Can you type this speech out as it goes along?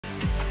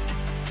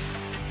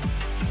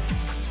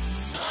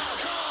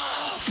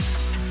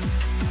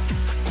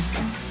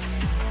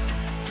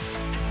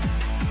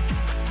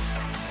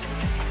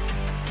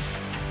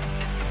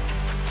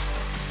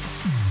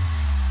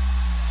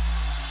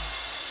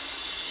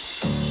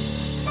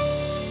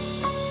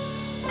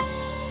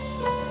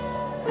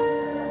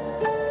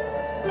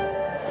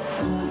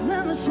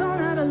never shown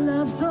how to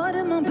love, so I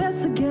did my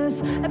best to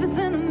guess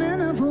everything a man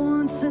ever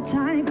wants. A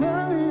tiny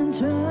girl in a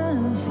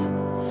dress,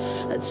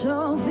 a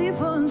trophy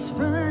for his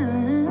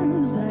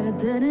friends that I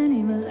didn't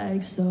even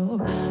like. So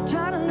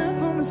try to learn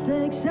from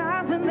mistakes. I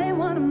haven't made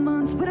one in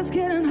months, but it's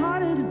getting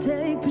harder to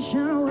take.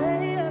 Pushing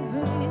away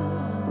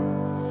everyone,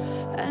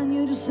 and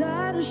you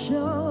decide to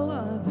show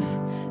up.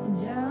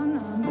 And yeah, I'm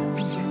not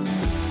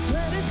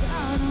swear to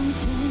God, I'm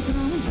changing,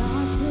 I'm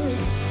exhausted.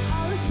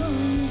 All this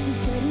loneliness is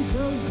getting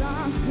so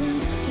exhausting.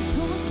 So to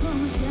my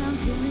stomach, yeah, I'm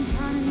feeling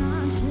kinda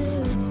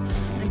nauseous,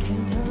 and I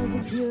can't tell if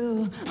it's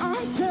you.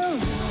 I'm so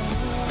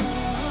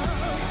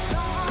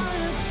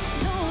lost,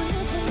 knowing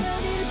if I'm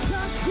ready to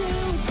trust you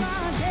with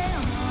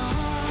goddamn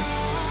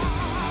heart.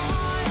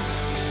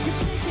 You're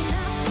picking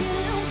out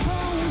skin and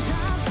bones.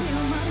 I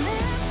feel my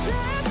lips,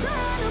 they're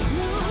turning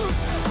blue.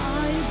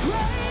 Are you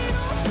great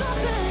or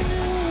something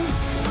new?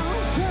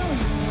 I'm so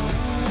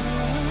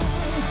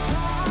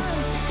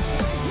lost,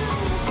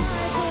 wasting the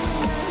time when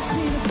you just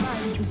need a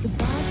price. Like if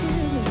I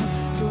give in,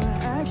 do I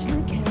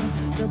actually care?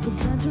 The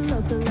potential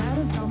of the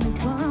latter's got me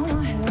blowing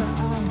my hair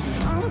out.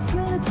 I'm a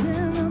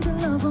skeleton of the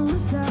love on the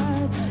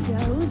side.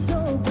 Yeah, it was so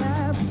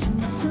bad, but you're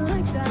nothing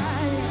like that.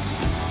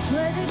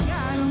 Swear to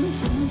God, I'm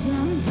ashamed and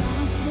I'm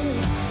exhausted.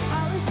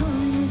 All this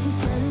loneliness is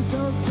getting so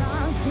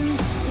exhausting.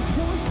 So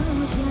to myself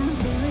again, I'm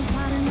feeling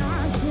kinda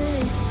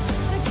nauseous.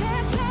 I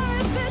can't tell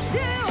if it's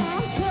you.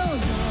 I'm so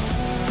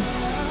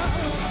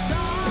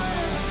lost,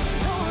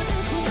 knowing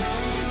if I'm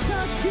ready to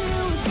trust you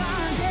with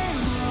goddamn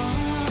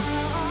heart.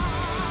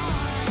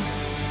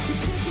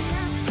 You're picking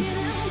out skin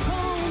and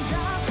bones.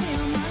 I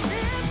feel my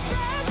lips,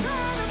 they're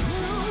turning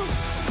blue.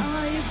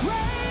 Are you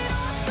great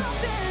or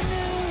something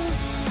new?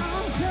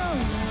 I'm so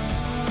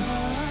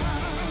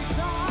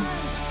lost,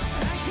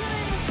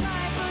 actually the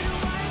type, but who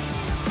I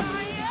see the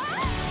fire.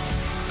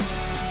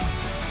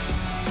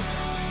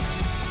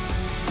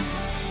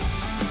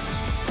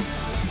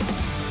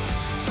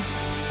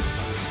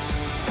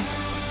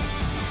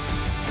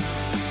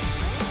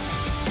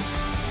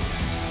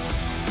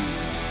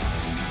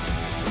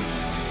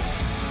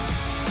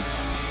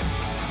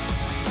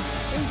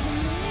 Is it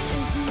me?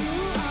 Is it you?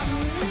 I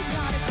don't really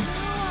got a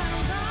clue. I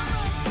don't got no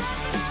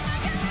strength, but I'ma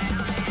give it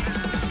all you.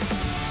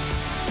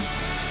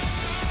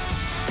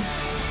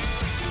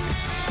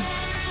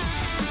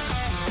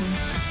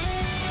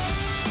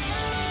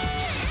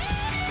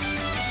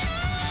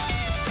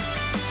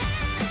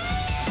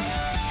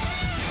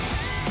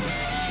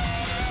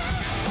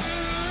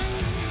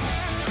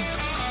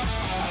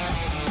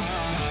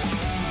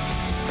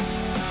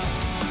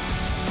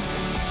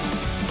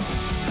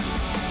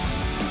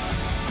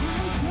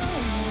 I'm so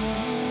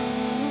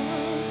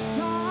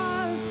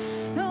lost,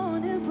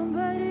 knowing if I'm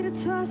ready to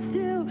trust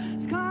you.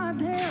 It's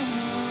goddamn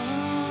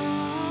hard.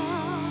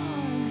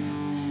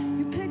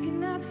 You're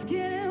picking out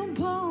skin and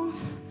bones.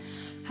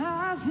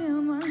 I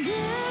feel my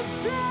lips,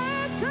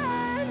 they're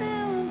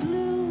turning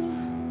blue.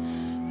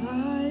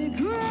 Are you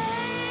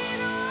great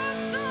or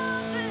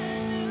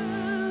something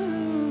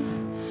new?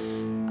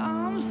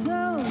 I'm so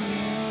lost.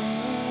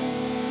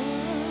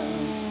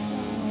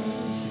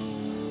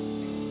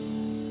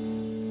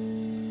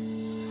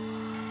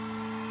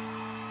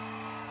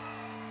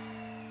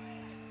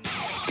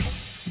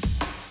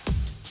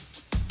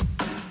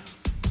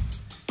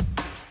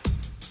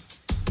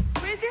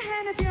 Raise your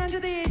hand if you're under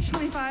the age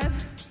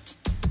 25.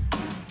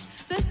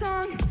 This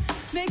song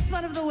makes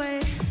fun of the way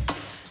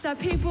that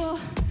people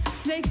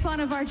make fun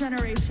of our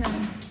generation.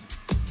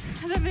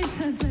 That makes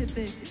sense, I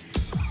think.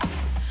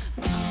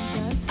 My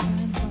best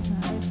friend from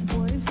my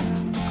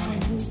ex-boyfriend, all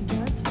his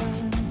best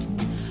friends,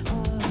 me.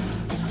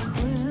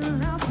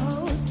 When I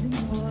post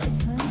things for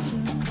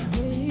attention,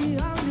 we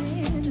are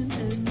in an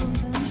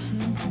intervention,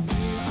 'cause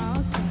we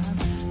all stop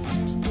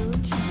single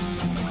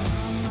trying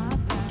on my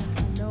back.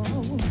 I know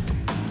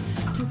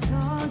you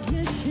talk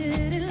your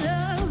shit and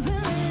love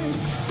it.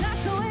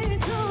 That's the way you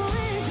do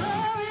it.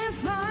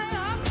 Glorify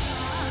our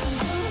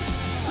problems.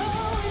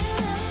 Oh, we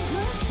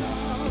never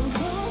solve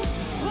them.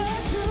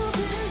 We're too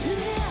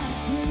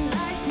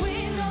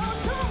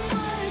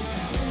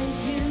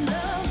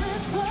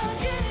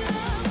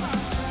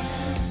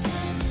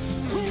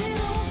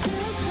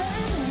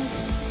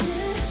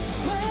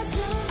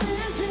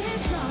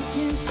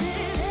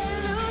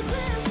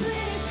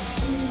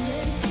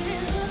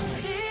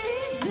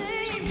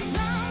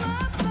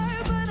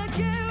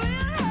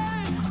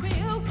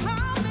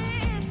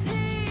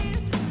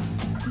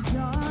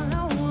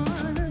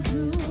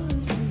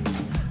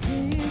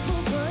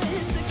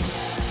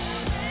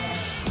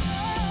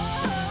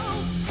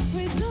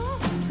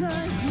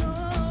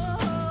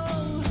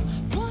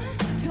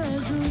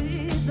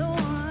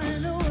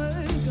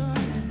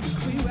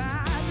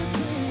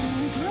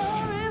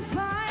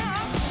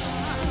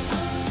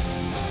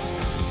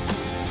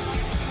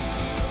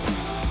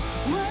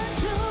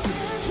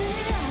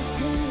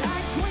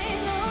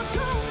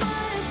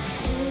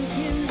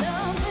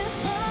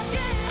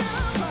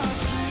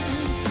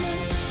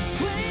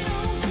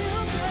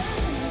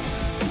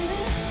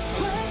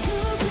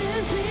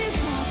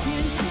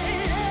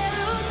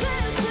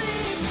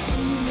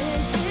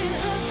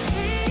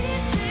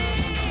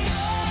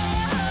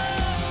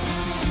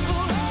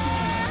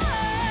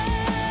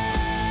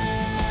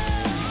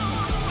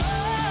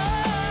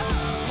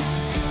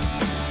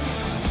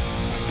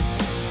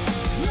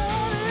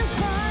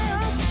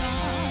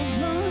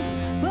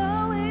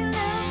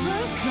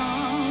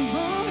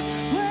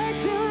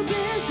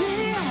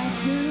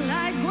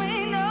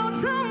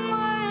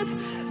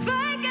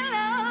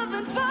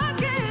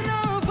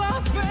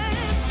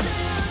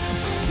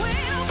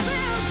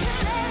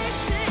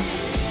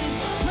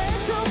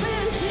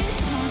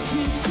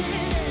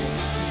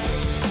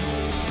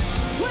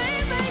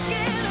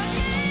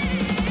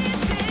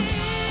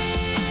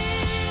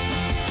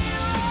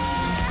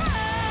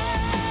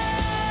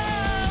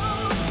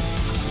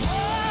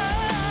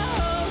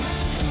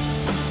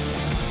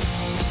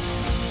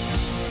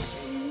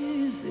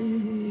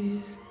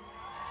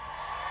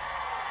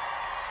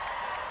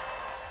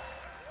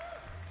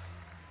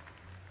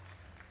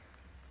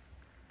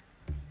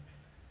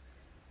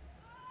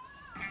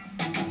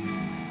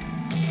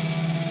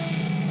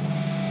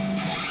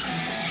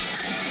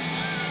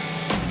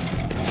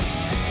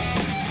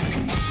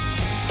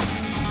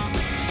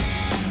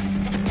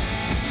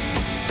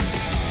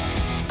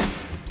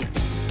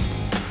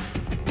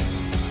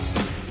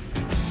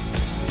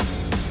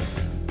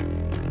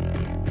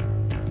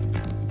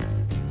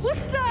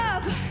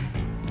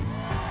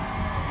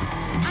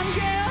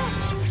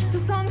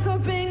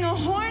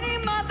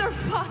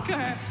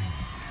motherfucker.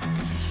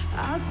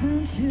 I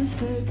sent you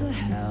straight to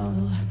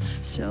hell,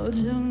 showed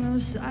you new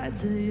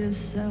sides of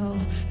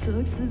yourself,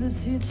 took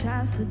scissors to your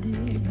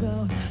chastity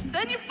belt,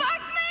 then you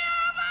fucked me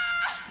over!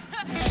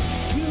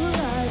 You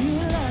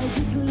lied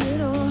just a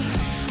little,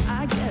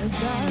 I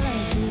guess I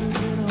liked it a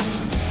little.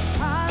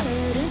 I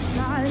let it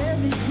slide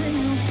every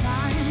single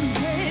time,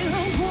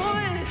 damn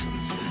boy.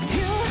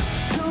 You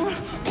don't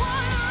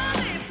wanna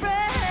be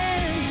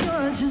friends,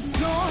 you're just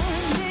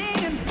throwing me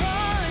and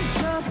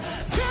fucked up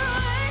till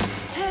 8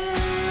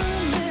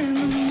 a.m. in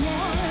the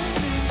morning.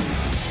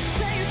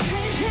 Say you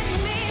changed and you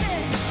mean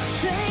it,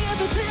 say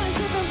everything's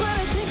different but I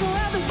think I'll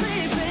have to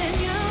sleep in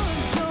you.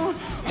 Don't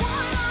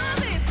wanna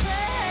be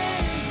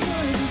friends,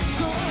 you're just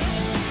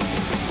throwing.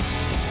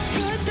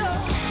 You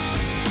don't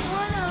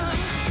wanna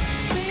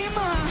be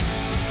my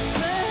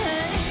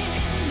friend,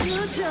 you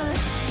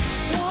just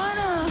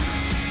wanna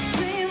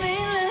see me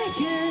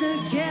naked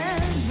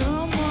again. The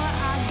more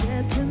I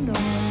get to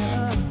know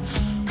you,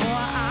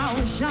 more I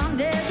wish I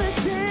never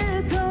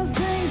did those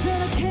things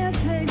that I can't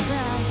take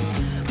back.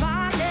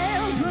 My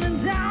nails running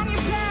down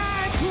your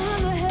back. Who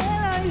the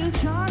hell are you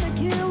trying to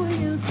kill when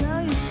you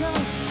tell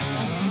yourself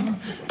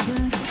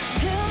something?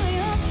 Fill me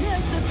up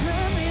just to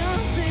turn me on,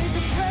 say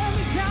to turn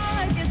me down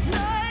like it's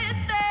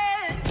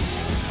nothing.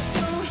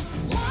 Don't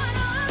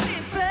wanna be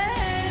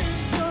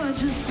friends, you're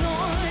just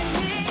throwing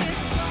me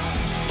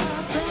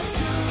up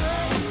into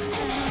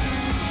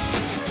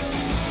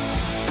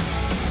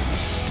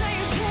say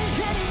you changed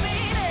and you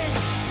mean it,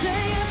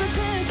 say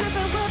everything's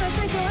different but I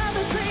think I'll have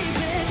to sleep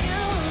in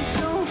you.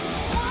 Don't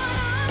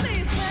wanna be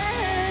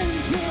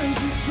friends, you're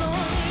just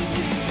throwing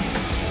me.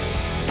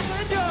 You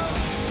don't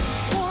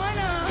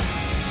wanna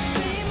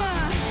be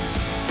my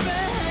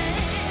friend,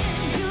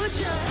 you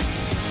just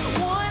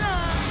wanna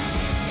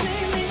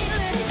see me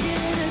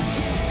naked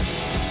again.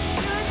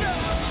 You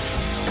don't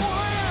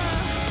wanna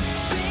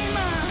be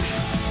my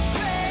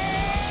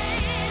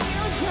friend,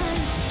 you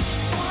just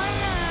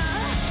wanna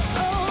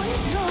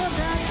always know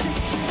that you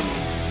can.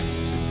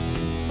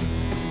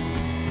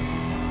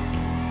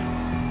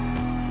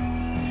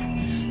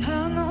 I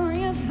know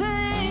you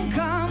think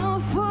I'm a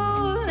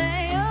fool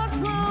and you're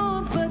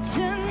smooth, but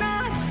you're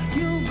not.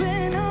 You've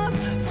been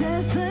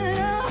obsessed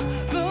enough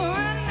for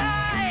a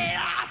night. I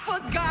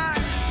forgot.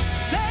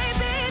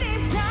 Maybe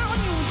deep down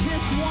you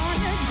just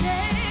wanna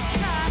get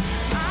caught.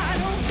 I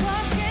don't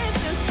fucking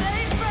just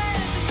stay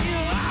friends with you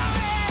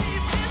already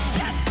missed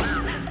that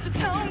spot. So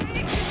tell me you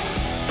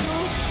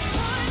don't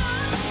wanna.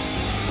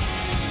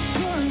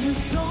 You're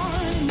just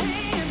throwing me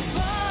and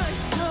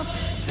fucked up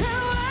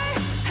till 8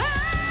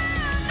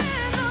 a.m.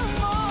 in the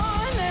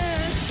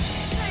morning.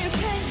 Say you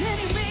changed and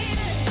you mean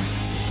it.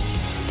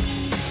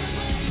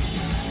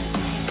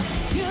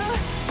 You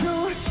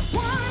don't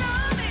wanna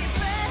be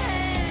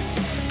friends.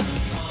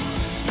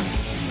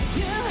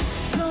 You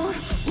don't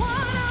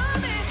wanna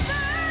be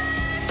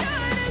friends.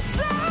 You're just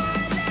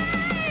throwing me.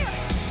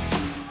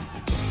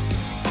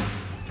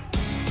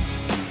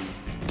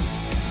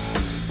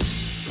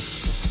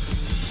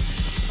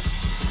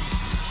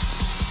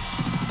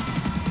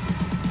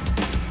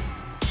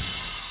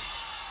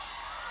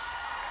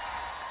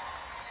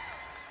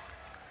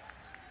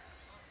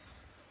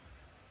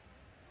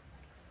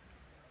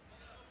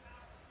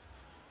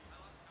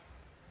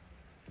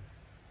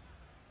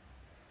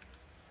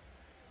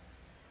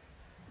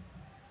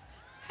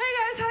 Hey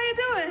guys, how you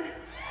doing?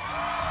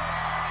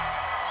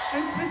 I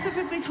was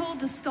specifically told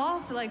to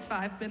stall for like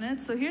 5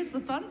 minutes, so here's the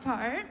fun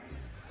part.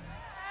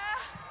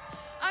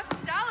 I'm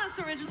from Dallas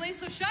originally,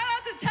 so shout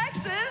out to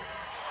Texas.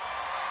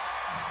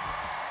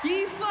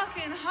 Ye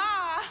fucking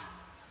ha.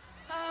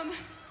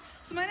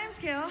 So my name's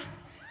GAYLE.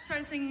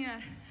 Started singing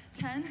at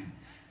 10,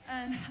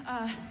 and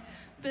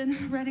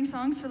been writing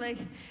songs for like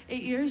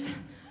 8 years.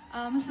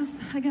 This is,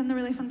 again, the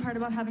really fun part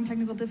about having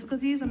technical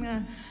difficulties. I'm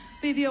gonna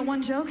leave you at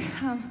one joke.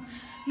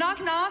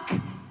 Knock, knock.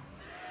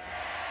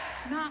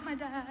 Not my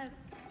dad.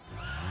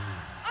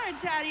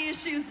 Aren't daddy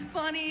issues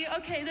funny?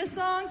 Okay, this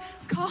song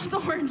is called The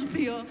Orange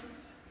Peel.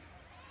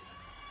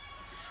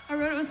 I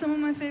wrote it with some of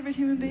my favorite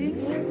human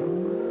beings. Hey, I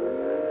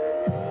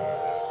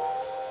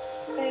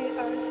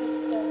was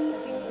just checking in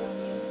on you.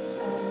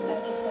 I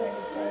just wanted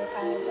to say I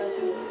love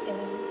you and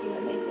you're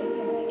amazing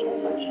and I care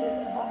about you a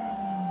lot.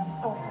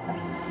 Oh,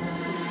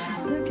 bye. I'm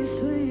slick and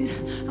sweet,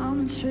 I'm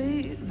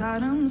intrigued.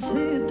 Vitamin C,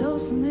 a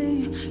dose of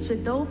me. Say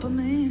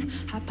dopamine,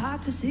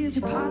 hypotheses,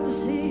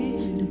 hypothesis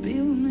to be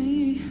with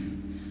me.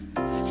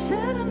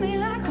 Say to me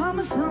like I'm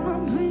a summer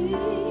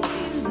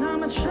breeze.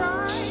 I'ma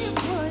try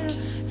for you,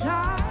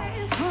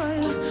 die for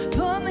you.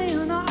 Put me in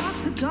an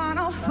octagon,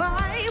 I'll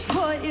fight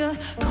for you.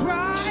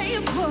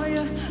 Cry for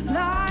you,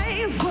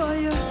 lie for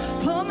you.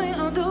 Put me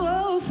under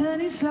oath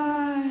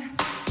anytime.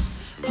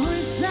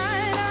 Wish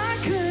that I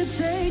could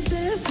take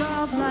this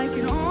off like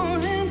an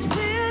orange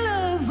peel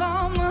of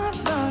all my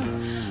thoughts.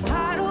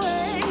 Hide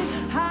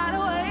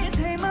away,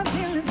 take my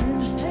feelings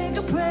and just take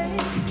a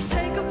break,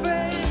 take a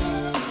break.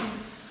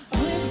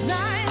 Wish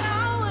that I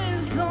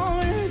was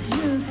orange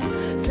juice,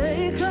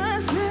 take a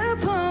sip.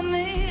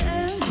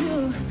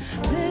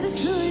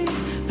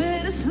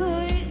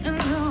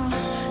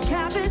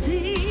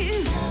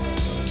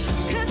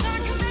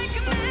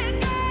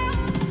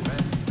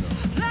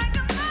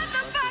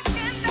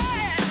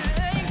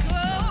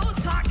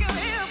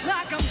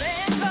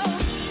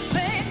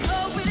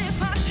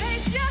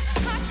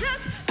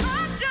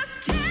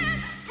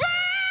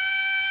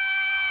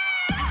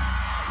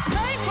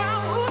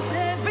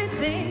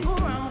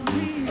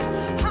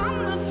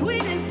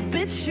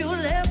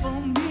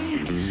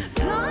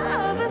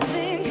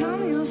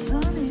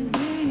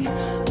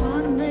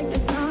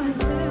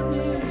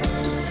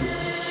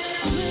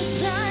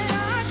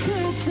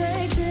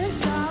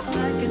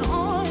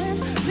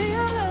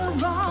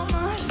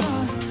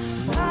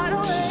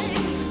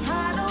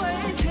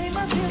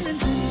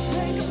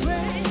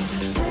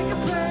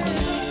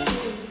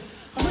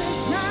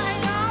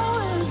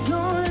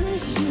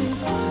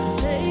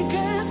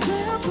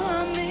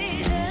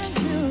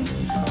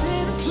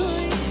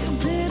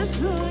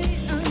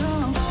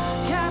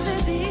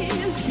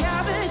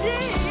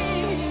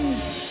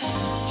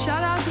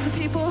 the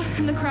people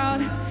in the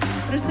crowd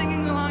that are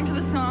singing along to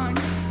the song.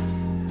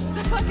 So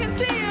I fucking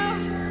see you.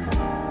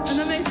 And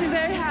that makes me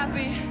very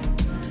happy.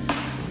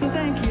 So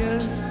thank you.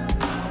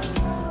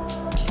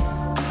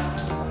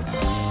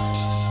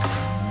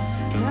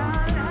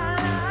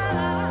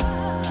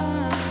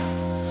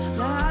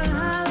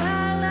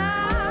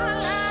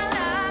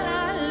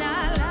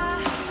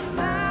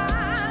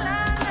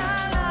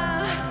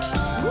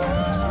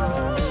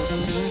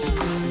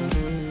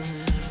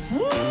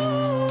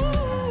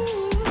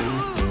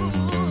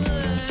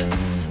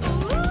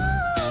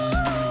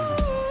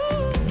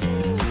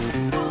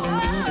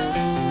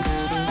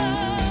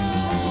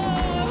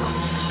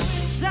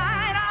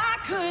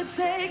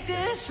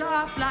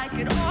 Off like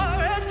an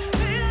orange,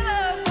 fill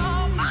up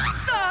all my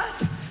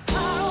thoughts.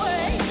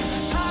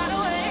 Hide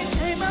away,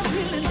 take my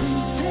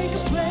feelings, take a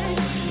break,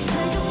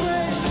 take a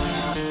break.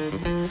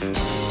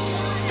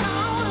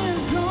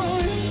 Hours no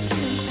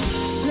reason,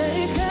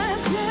 take a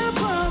step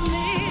on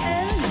me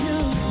as you.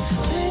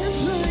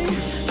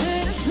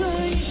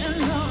 Bittersweet and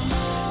long.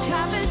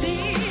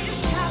 Cavities.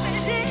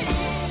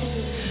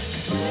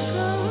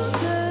 Cause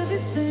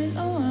everything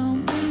around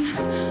me.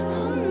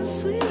 I'm the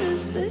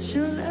sweetest bitch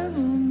you'll ever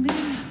meet.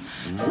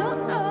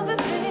 Don't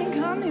overthink,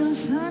 I'm your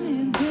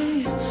sunny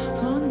day.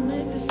 Wanna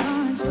make the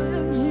signs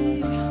with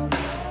me.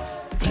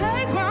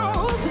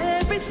 Playgrounds,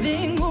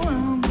 everything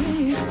around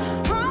me.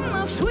 I'm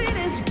the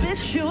sweetest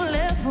bitch you'll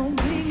ever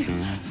be.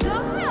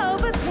 Don't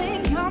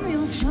overthink, I'm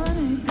your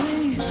sunny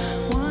day.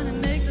 Wanna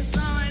make the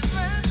signs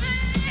with me.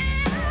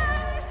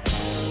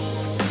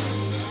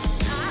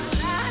 La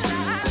la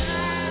la la.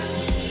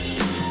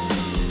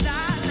 La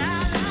la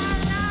la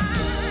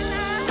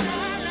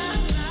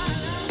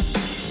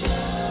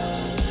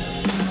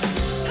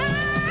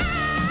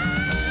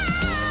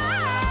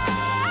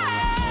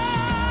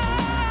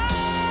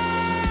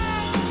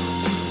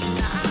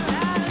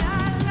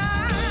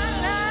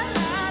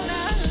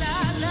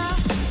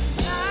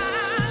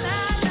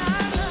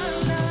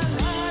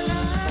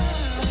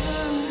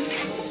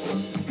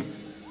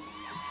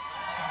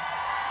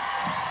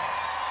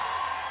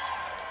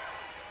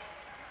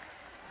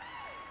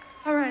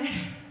All right,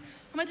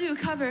 I'm gonna do a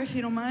cover if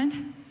you don't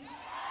mind.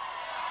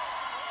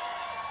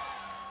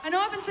 I know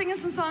I've been singing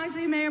some songs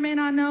that you may or may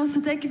not know,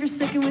 so thank you for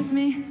sticking with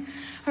me.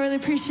 I really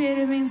appreciate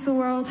it, it means the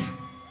world.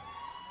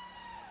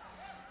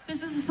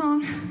 This is a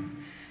song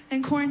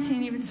in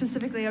quarantine, even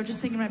specifically, I would just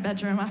sing in my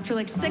bedroom. After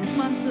like 6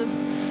 months of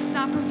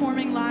not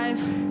performing live,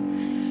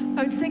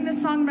 I would sing this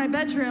song in my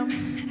bedroom,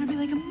 and I'd be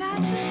like,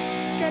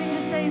 imagine getting to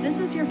say, this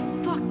is your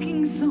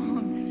fucking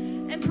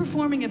song, and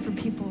performing it for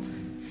people.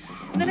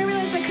 And then I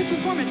realized I could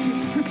perform it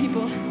for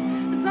people.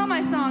 It's not my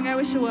song, I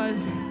wish it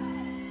was.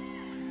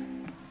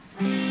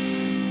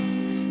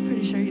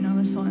 Pretty sure you know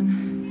this one.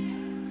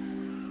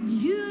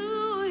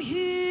 You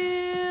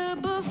here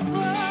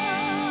before,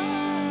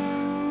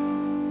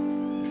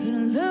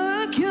 couldn't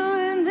look you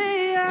in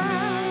the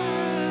eyes.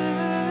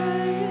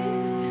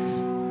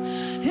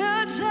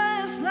 You're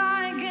just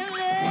like an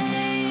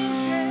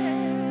angel.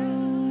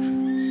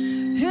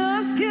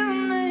 Your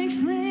skin makes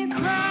me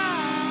cry.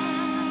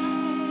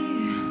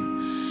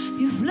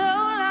 You flow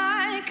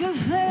like a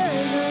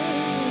feather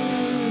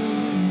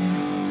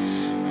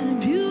in a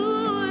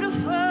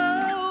beautiful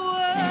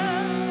world.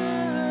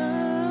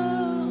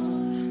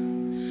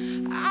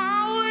 I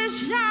wish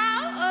I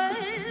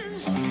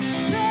was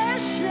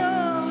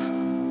special.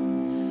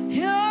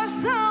 You're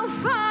so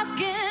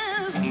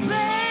fucking special,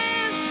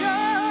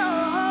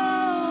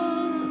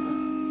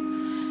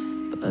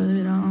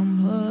 but I'm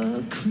a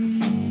creep.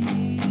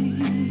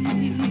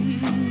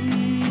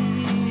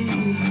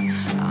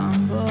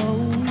 I'm a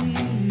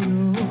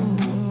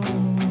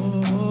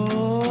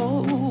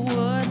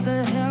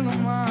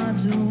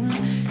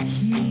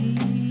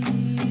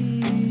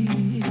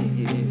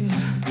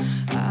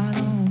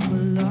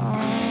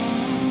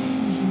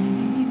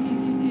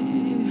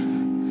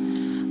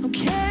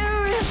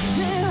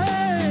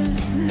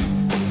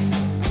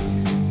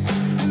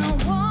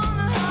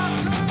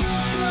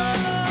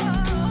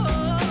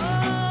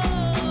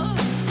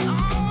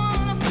Oh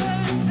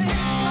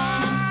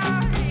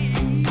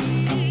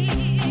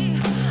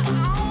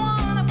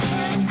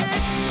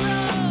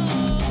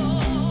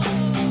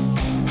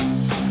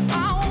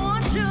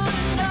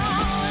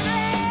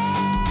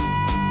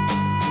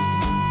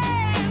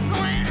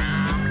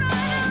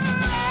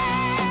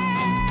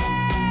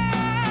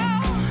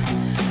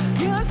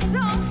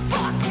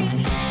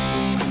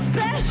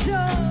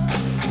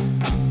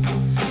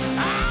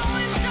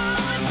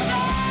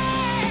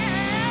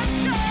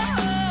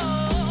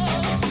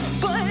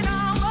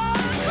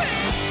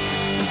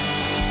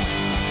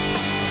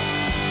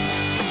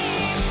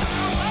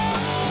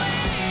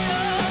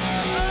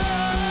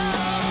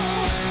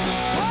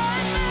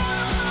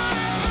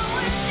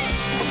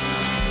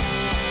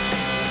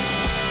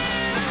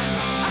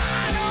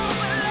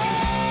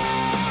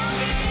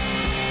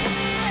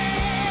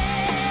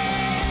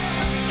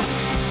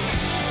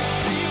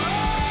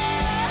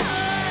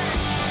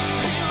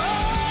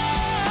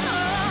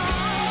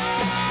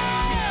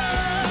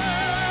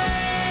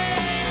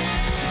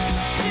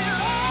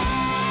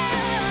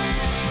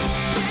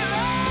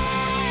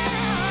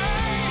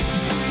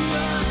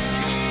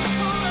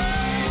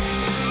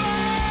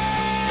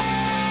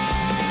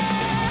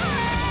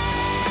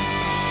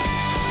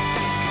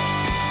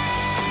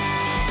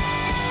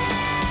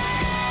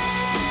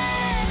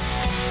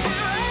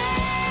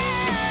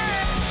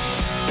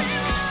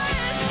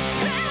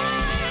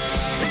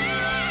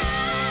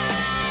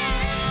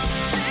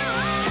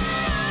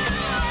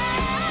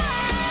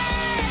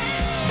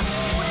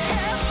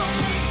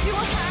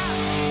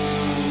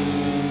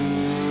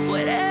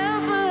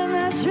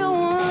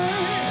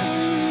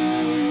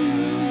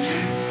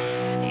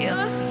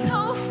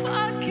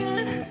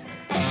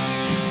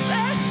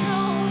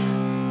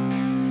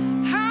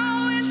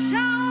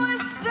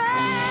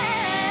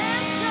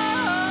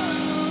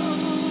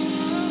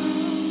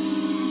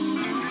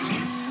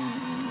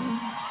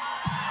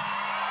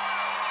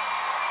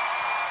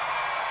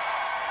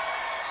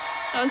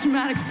That was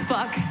dramatic as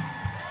fuck.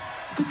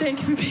 But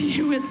thank you for being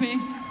here with me.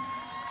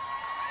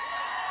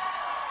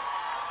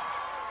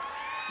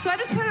 So I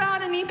just put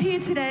out an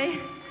EP today.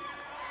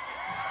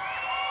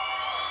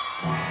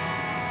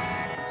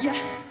 Yeah,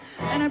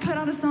 and I put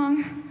out a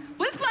song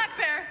with Black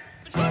Bear,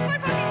 which was my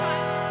fucking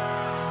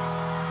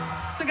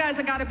fun. So guys,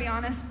 I gotta be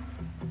honest.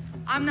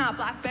 I'm not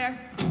Black Bear,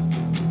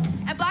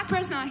 and Black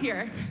Bear's not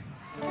here.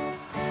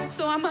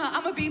 So I'm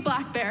a be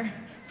Black Bear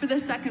for the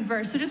second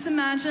verse. So just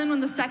imagine when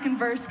the second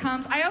verse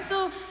comes. I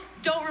also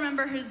don't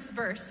remember his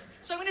verse,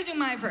 so I'm gonna do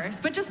my verse.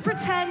 But just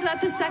pretend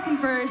that the second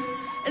verse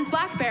is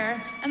Black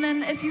Bear, and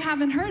then if you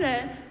haven't heard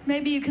it,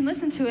 maybe you can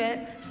listen to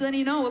it, so then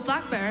you know what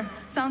Black Bear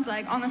sounds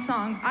like on the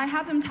song. I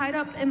have him tied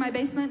up in my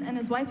basement, and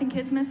his wife and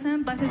kids miss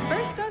him, but his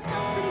verse does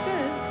sound pretty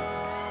good.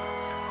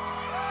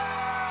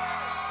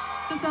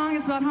 The song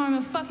is about how I'm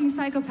a fucking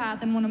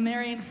psychopath and want to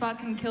marry and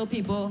fuck and kill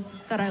people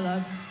that I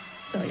love.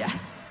 So yeah.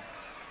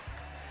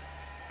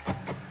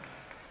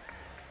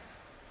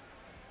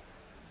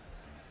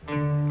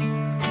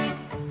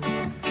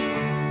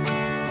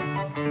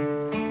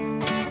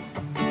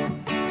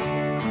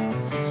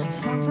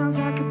 Sometimes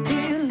I could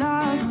be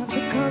loud, hard to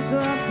cuss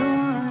out to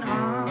one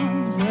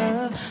arm.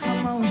 The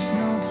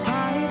emotional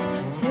type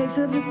takes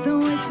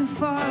everything way too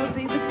far.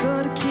 Be the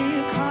girl to keep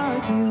your car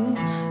with you. I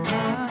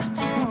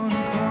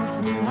wanna cross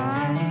the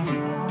line.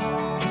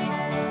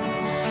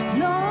 Don't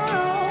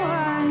know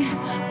why,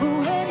 but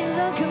when you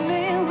look at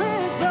me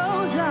with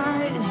those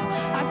eyes,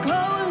 I go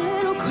a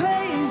little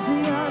crazy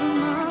out of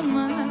my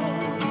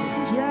mind.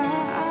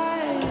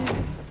 Yeah,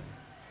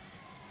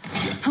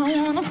 I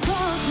wanna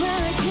fuck,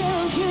 marry,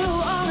 kill you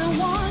all in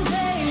one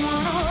day.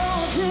 Wanna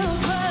hold you,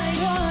 cut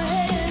your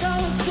head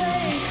on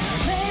straight.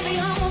 Maybe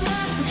I'm a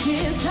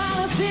masochist,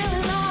 I'm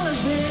feeling all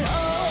of it. Oh,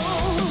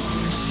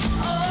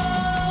 I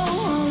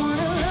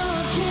wanna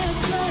love, kiss,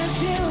 curse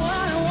you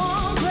out in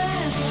one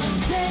breath.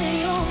 Say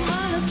your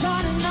mind is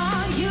not an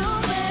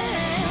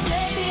argument.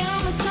 Maybe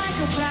I'm a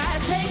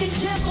psychopath, taking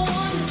shit for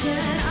 1 to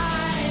 10.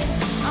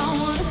 I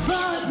wanna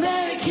fuck,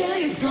 marry, kill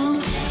you some.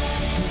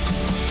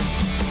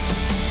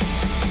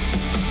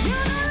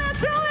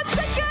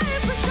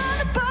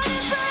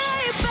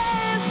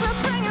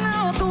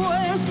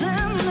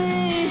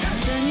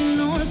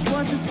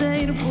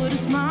 To put a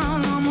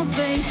smile on my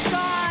face.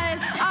 God,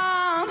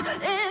 I'm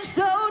in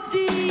so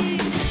deep.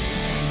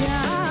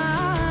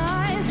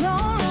 Yeah, I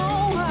don't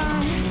know why,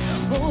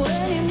 but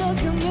when you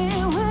look at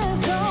me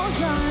with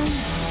those eyes,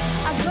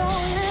 I go a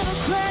little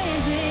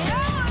crazy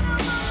out of my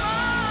mind.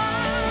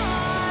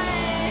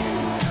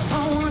 I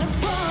wanna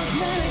fuck,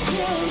 marry,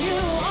 kill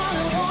you all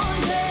in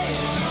one day.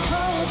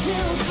 Hold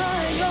you,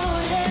 cut your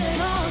head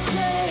all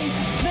straight.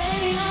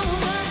 Maybe I'm a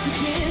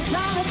masochist,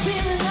 I'm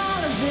feeling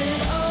all of it.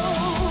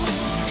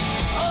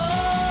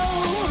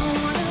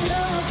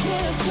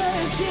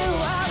 Curse you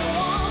out of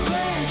one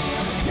breath.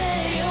 Say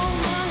your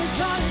mind is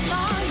not an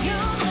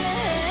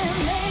argument.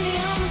 Maybe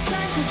I'm a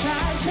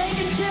psychopath,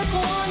 taking shit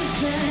for 1 to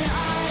 10.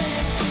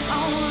 I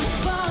wanna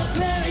fuck,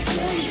 marry,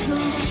 kill you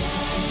some.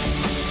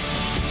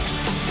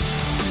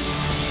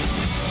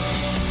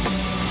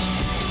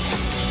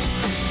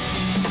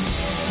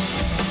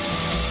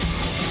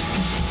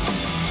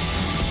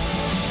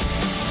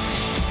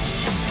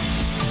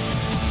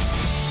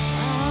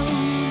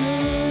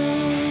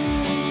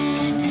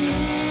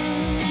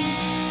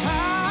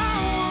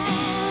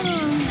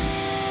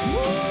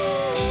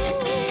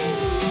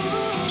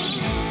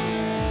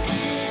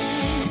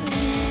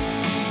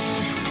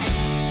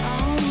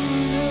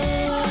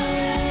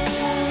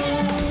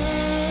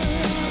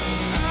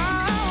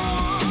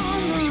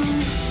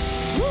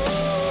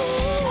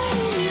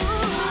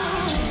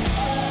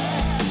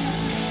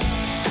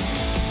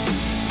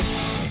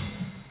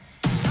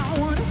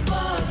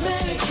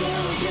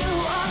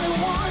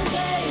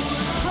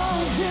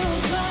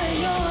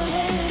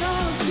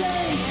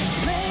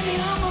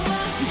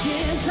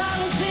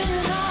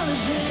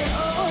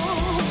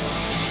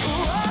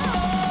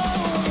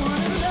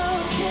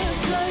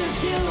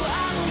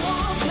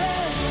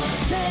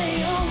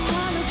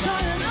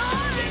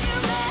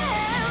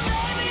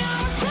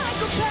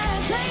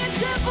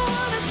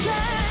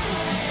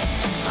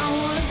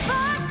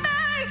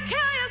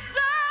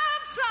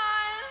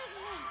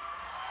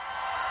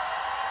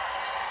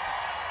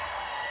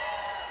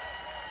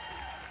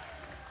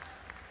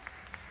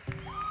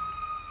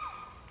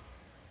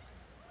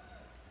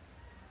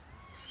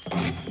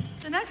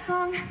 The next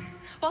song,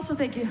 also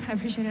thank you, I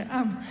appreciate it.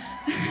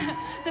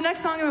 The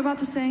next song I'm about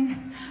to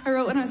sing, I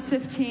wrote when I was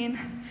 15,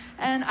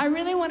 and I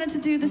really wanted to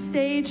do the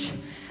stage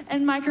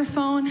and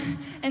microphone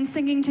and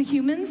singing to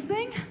humans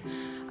thing,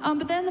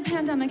 but then the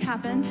pandemic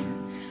happened,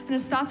 and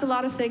it stopped a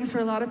lot of things for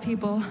a lot of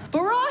people.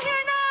 But we're all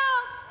here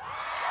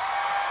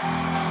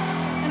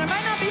now! And I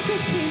might not be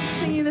 15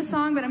 singing this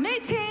song, but I'm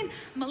 18,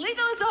 I'm a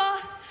legal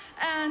adult,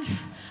 and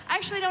I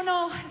actually don't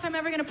know if I'm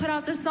ever gonna put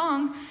out this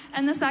song,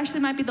 and this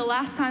actually might be the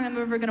last time I'm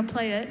ever gonna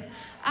play it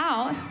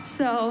out,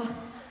 so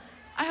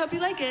I hope you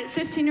like it.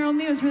 15-year-old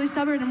me was really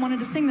stubborn and wanted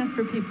to sing this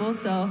for people,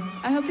 so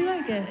I hope you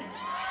like it.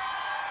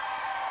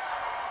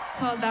 It's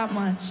called That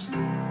Much.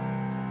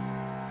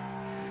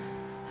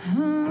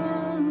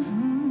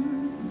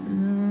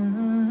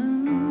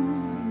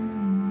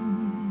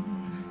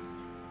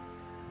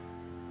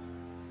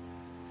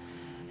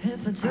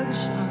 If I took a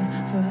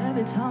shot for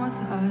every time I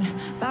thought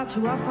about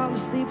you, I fall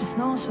asleep, it's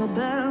no so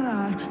better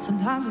not.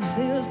 Sometimes it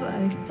feels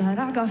like that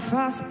I got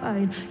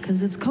frostbite,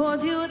 cause it's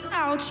cold here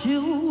without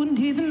you. And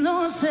even though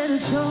I said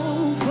it's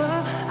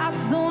over, I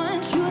still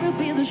want you to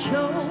be the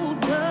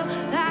shoulder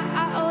that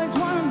I always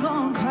wanna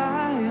go and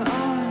cry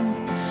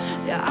on.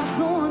 Yeah, I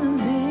still wanna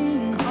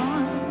lean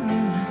on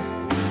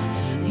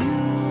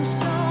you.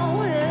 So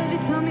every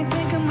time you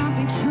think it might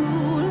be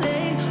too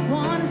late,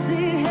 wanna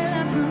see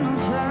headlights in my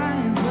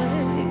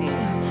driveway,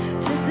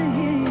 just to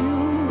hear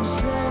you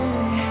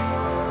say,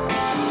 oh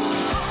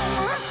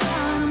my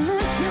God, I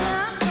miss you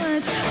that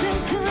much,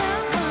 miss you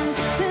that much,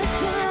 miss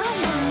you that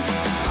much.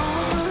 Oh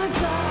my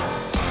God,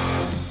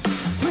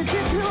 what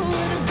you do,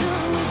 what you do,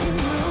 what you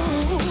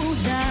know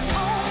that.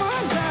 Oh my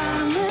God, I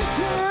miss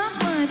you that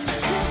much,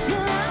 miss you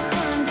that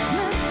much,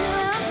 miss you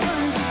that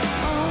much.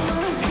 Oh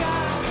my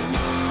God,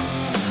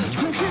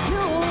 what you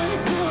do, what you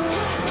do.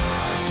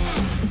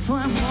 That's why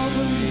I'm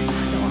over it.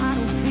 No, I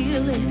don't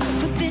feel it,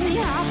 but then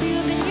you're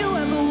happier than you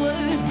ever were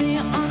with me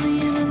on the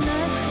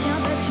internet. Yeah, I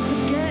bet you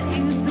forget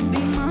you used to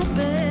be my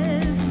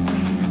best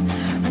friend.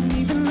 And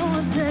even though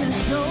I said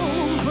it's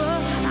over,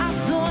 I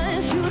still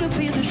want you to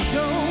be the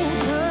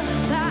shoulder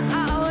that I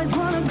always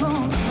wanna go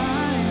and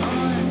cry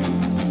on.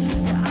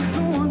 Yeah, I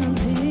still wanna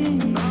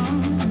lean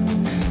on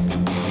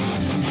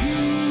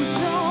you.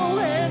 So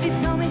every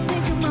time you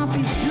think it might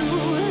be too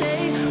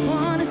late,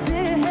 wanna see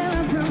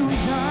headlights in my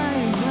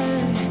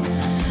driveway,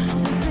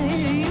 just to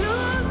hear you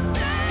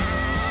say,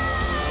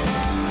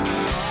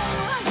 oh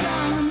my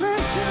God, I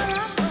miss you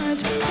that much,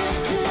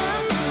 miss you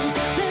that much,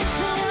 miss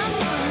you that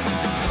much.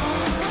 Oh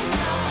my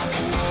God,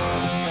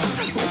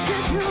 what you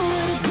do,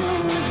 what you do,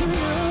 what you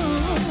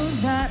know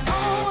that.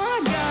 Oh my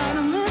God, I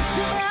miss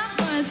you that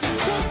much,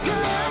 miss you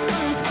that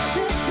much,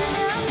 miss you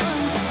that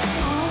much.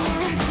 Oh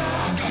my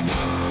God,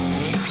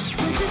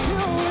 what you do,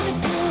 what you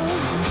do.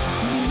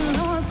 Even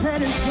though I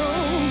said it's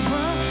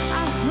over, I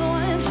still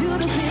want you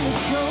to be the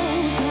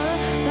shoulder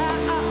that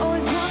I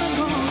always wanna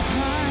go and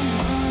cry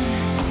on.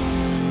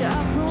 Yeah, I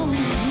still wanna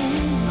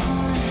lean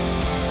on.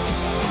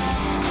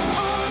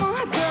 Oh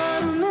my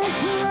God, I miss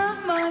you that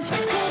much,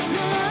 miss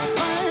you that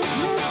much,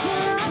 miss you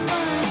that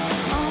much.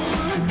 Oh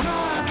my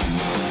God,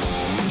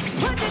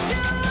 what you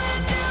do, what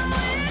you do,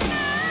 what you do.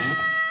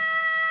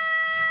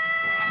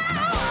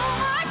 Oh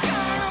my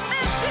God, I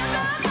miss you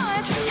that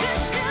much,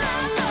 miss you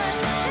that much,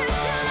 miss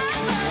you that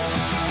much.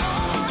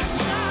 Oh my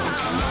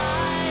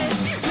God,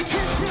 what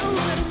you do,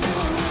 what you do,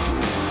 what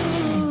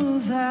you do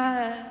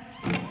that.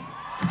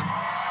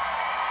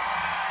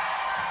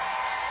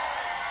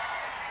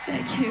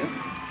 Thank you.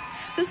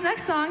 This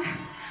next song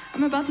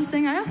I'm about to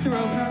sing, I also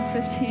wrote when I was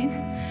 15.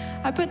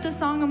 I put this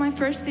song on my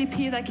first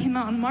EP that came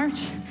out in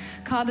March,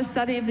 called A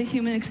Study of the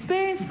Human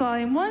Experience,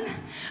 Volume 1.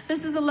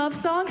 This is a love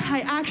song.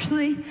 I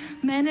actually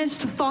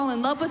managed to fall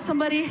in love with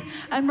somebody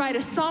and write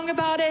a song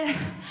about it.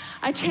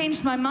 I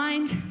changed my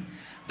mind,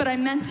 but I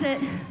meant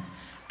it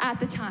at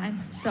the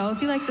time. So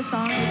if you like the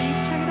song, maybe you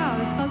can check it out.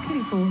 It's called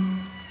Kiddie Pool.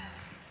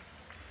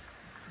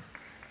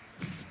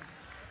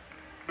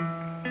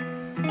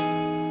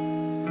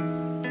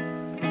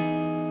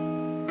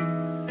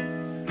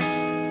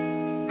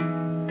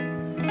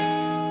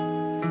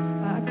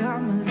 I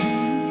gotta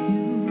leave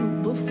you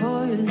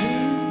before you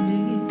leave me.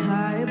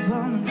 Type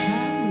of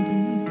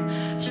mentality.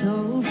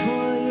 So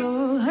for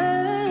your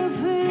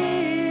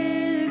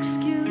every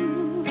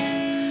excuse,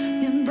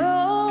 you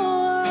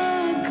know I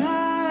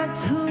got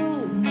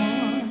two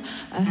more.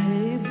 I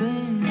hate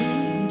being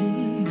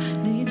needy.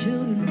 Need you to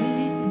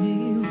need me.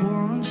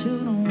 Want you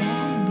to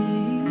want me.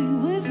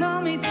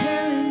 Without me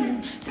telling you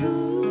to.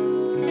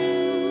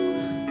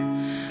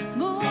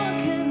 What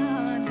can I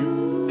do?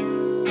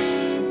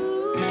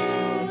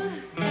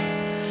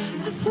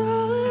 I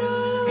throw it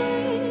all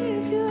away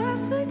if you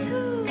ask me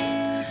to.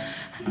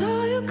 And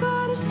all you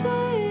gotta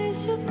say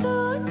is you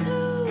do it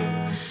too.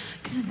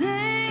 'Cause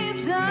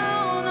deep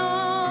down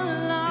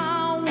all I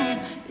want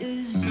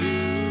is you.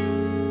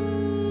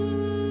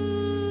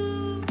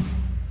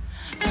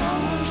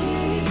 Don't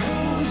keep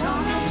goes,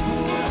 I'm a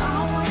fool, I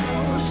want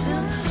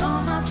oceans on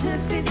my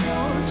tippy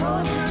toes.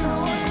 Hold your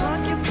nose,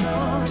 fuck your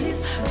floaties,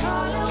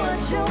 call it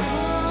what you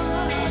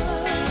want,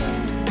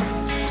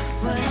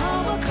 but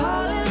I'ma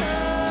call it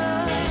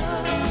love.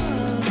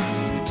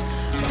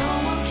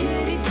 Don't want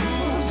kiddie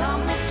pools,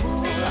 I'm a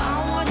fool, I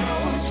want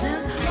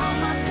oceans on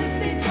my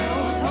tippy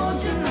toes. Hold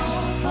your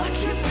nose, fuck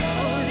your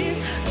floaties,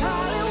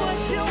 call it what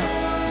you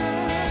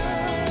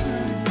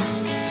want,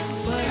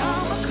 but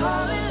I'ma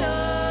call it love.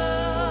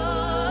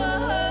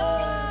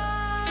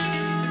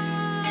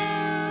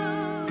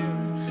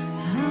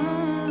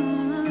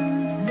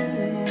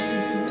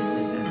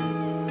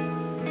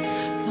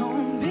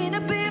 Don't mean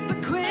to be a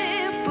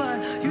hypocrite, but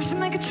you should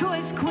make a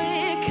choice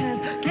quick. 'Cause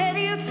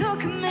getting you to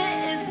commit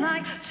is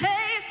like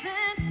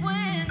chasing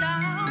wind.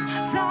 I'm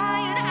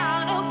tired,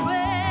 out of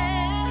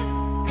breath.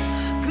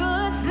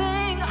 Good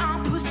thing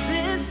I'm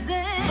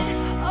persistent.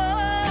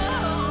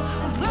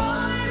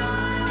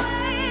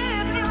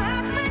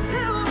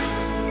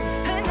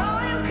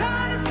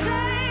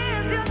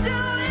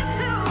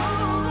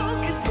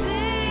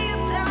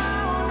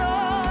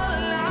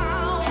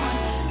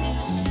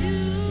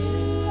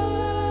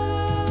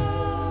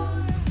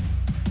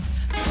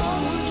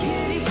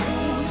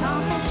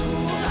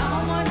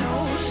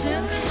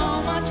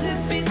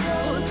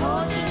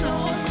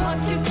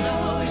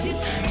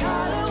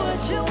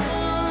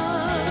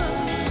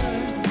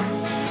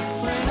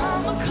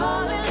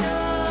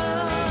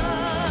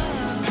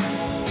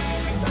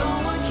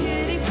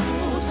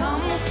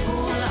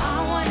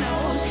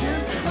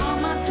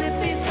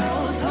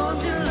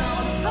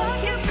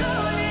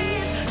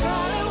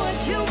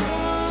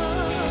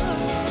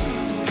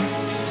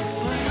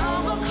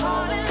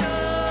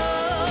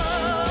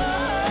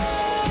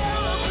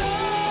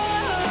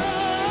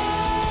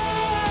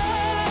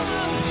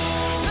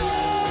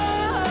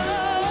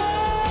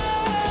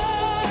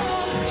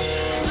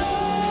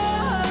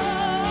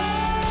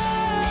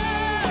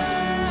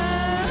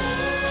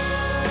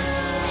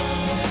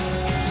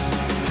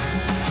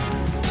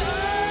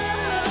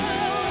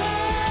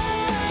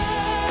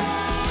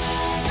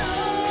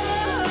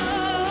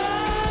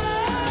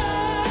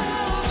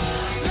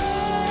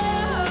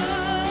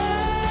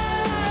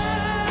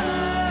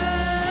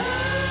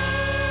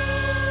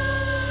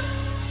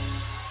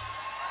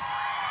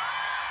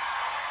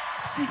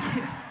 Thank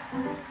you.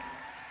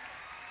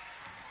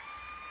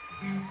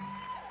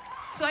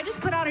 So I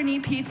just put out an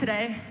EP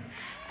today,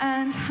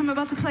 and I'm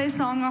about to play a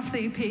song off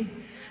the EP.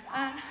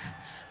 And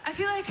I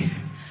feel like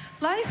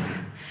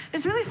life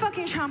is really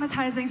fucking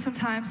traumatizing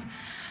sometimes.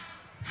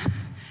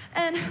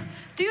 And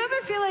do you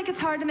ever feel like it's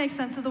hard to make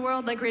sense of the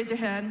world? Like, raise your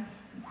hand.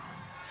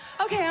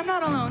 Okay, I'm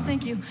not alone,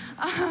 thank you.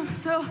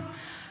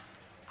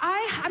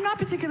 I'm not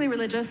particularly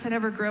religious. I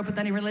never grew up with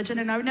any religion,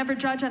 and I would never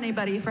judge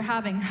anybody for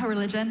having a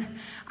religion.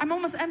 I'm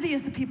almost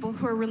envious of people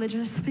who are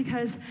religious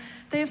because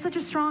they have such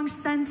a strong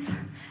sense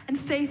and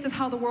faith of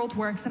how the world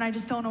works, and I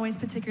just don't always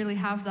particularly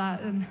have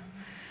that. And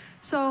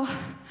so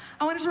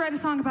I wanted to write a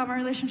song about my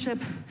relationship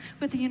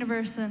with the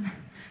universe and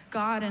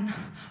God and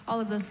all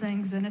of those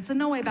things, and it's in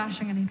no way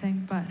bashing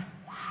anything, but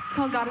it's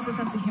called God is a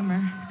Sense of Humor,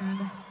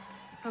 and I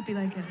hope you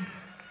like it.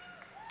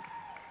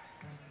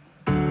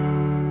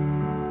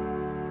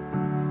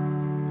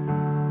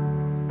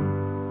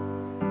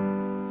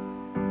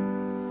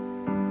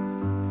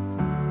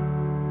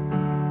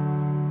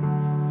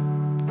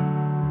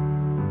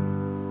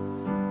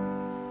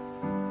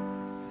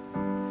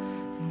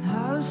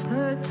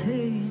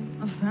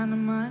 A friend of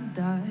mine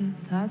died.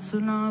 That's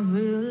when I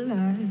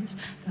realized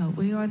that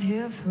we aren't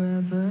here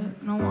forever.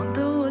 And I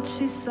wonder what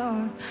she saw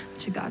when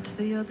she got to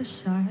the other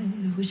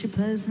side. Was she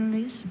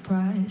pleasantly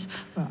surprised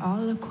for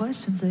all her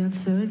questions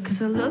answered?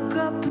 Cause I look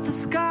up at the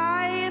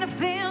sky and I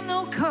feel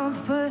no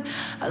comfort.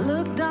 I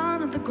look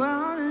down at the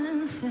ground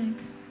and think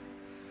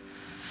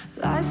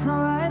life's not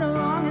right or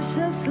wrong, it's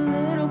just a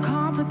little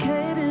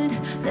complicated.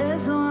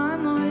 There's no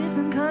rhyme or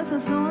reason, cause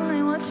that's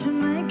only what you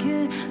make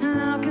it.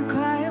 And I can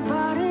cry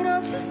about it,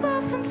 I'll just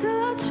laugh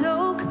until I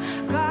choke.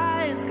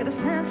 God's got a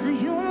sense of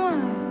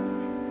humor,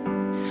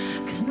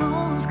 cause no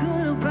one's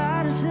good or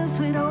bad, it's just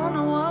we don't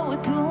know what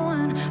we're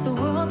doing. The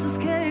world's a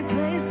scary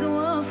place, the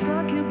world's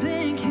stuck at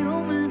being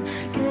human.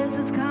 Guess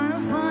it's kind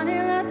of funny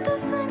that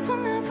those things we'll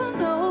never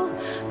know.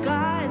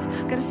 God's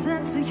got a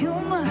sense of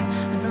humor,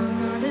 and I'm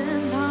not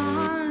in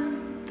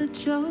on the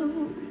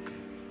joke.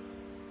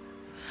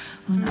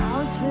 When I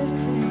was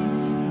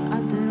 15,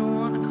 I didn't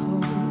want to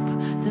cope,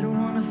 didn't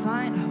want to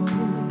find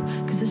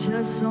hope, cause it's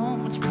just so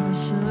much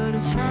pressure to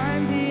try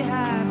and be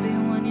happy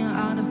when you're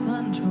out of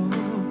control,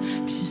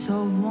 cause you're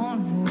so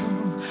vulnerable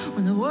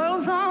when the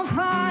world's on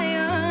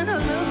fire. And I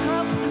look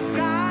up at the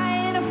sky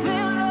and I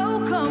feel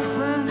no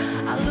comfort.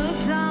 I look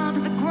down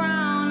to the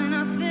ground and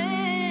I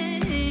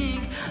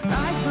think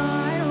life's not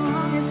right or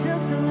wrong, it's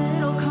just a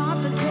little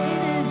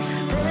complicated.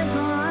 There's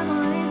no rhyme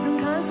or reason,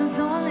 cause it's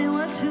only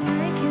what you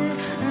make it.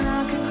 And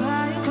I could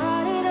cry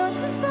about it, I'll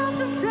just laugh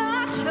until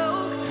I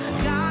choke.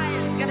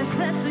 God's got a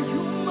sense of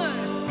humor,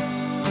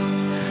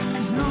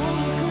 cause no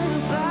one's good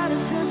or bad,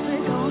 it's just we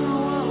don't know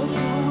what we're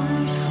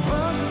doing.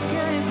 World's a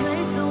scary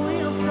place and we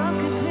all suck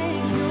at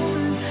being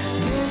human.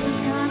 Guess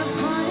it's kind of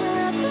funny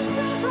that these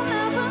things we'll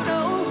never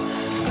know.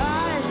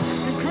 God's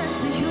got a sense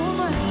of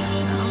humor,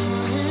 and I'm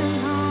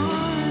running on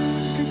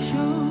the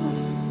joke.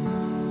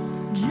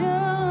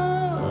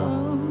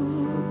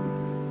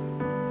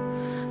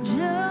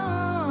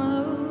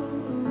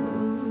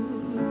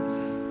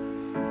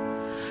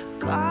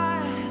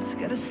 God's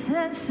got a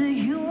sense of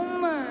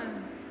humor,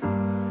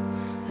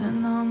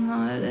 and I'm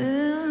not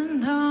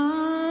in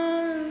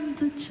on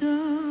the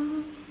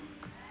joke.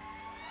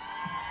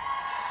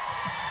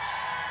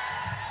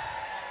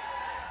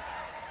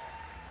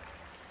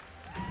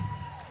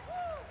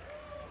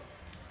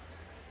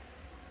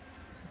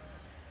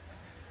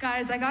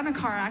 Guys, I got in a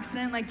car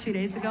accident like 2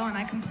 days ago and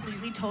I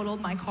completely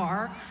totaled my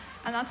car.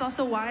 And that's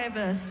also why I have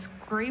a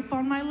scrape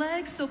on my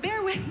leg, so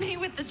bear with me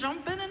with the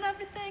jumping and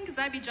everything, because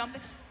I be jumping.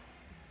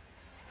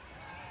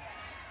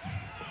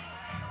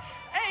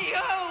 Hey, yo,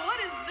 what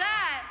is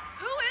that?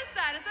 Who is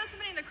that? Is that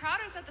somebody in the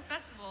crowd or is that the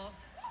festival?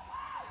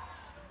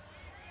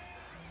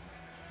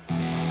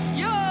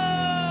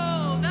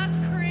 Yo, that's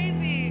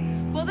crazy.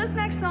 Well, this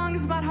next song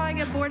is about how I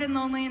get bored and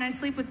lonely and I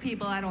sleep with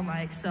people I don't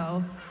like,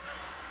 so.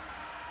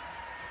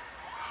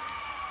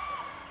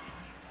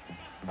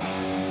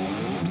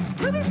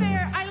 To be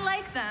fair, I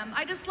like them.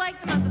 I just like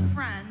them as a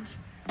friend.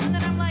 And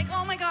then I'm like,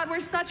 oh my God, we're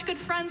such good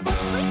friends,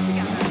 let's sleep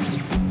together.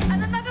 And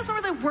then that doesn't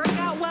really work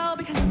out well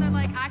because then they're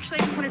like, actually,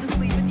 I just wanted to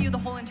sleep with you the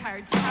whole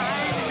entire time,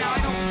 and now I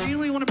don't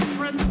really want to be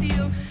friends with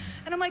you.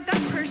 And I'm like, that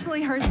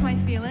personally hurts my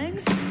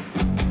feelings.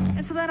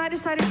 And so then I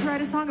decided to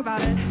write a song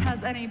about it,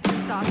 as any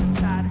pissed off and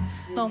sad,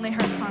 lonely,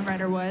 hurt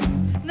songwriter would.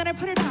 And then I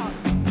put it out.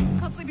 It's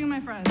called Sleeping with My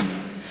Friends.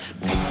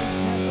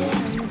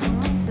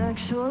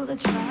 Sexual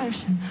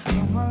attraction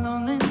from my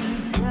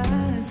loneliness,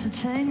 yeah, it's a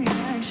chain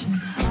reaction.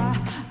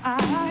 I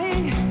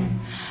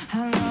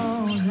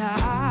know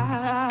that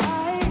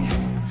I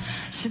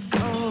should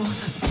go to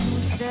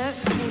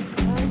therapist,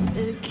 cause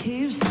it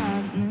keeps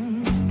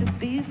happening. Used to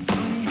be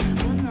funny,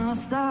 but now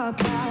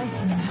stop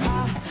laughing.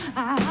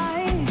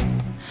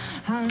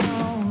 I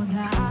know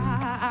that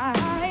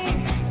I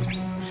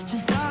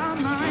just stop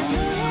my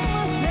little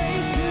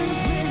mistakes in a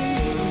pretty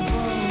little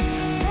bow.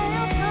 Stay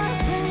on time,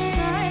 spend the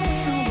night, we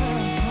know where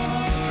it's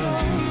gonna go.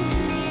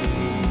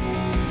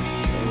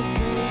 So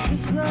take it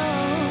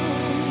slow.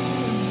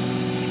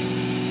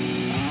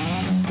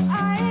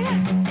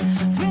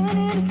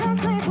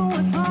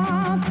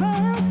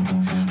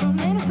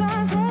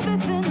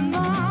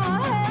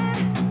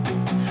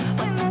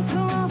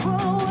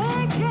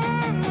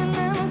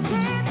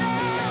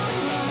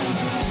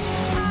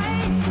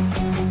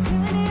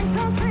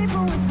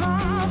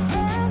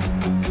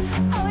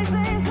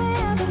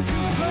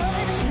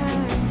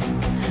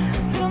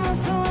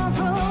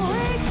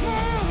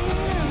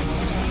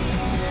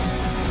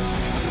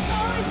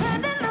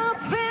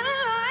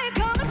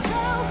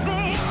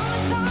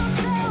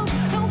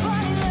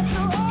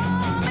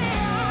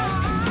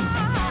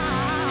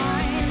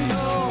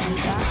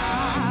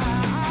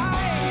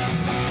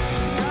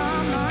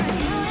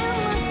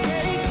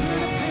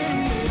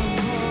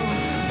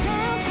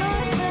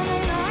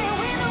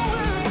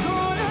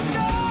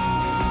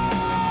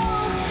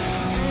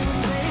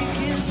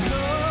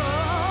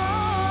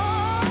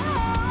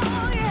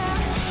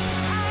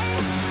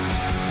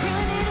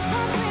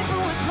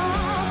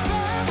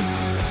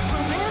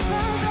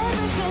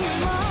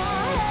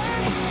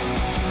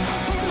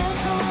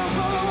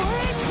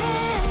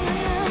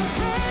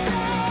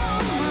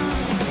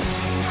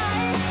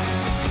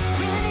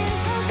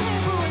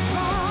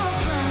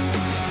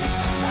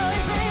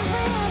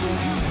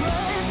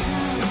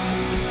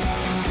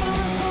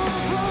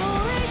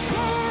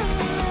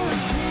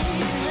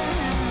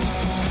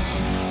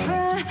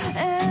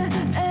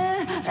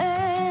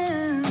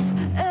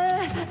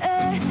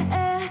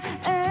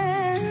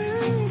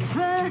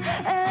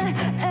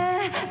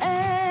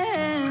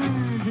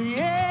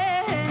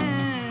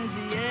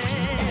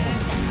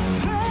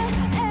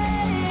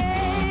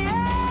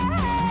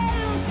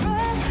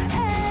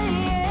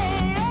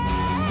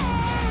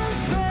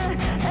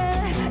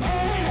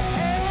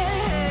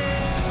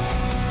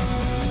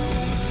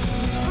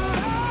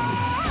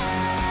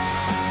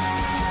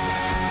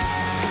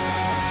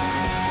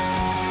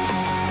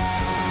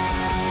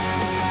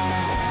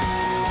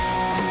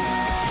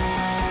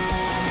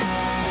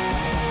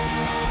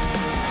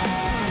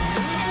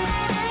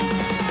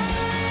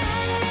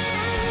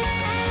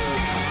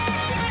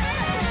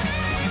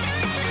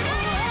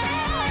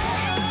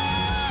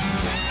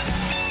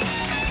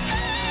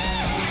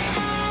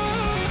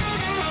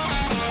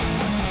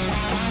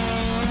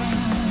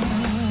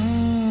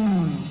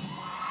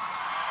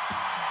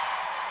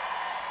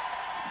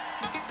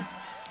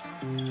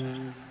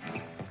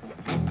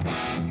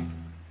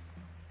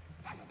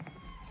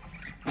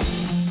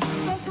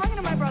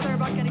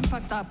 like getting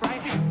fucked up,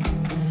 right?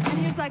 And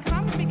he was like, if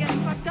I'm gonna be getting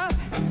fucked up,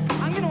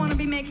 I'm gonna wanna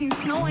be making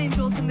snow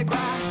angels in the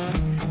grass.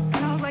 And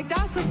I was like,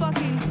 that's a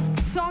fucking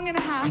song and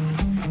a half,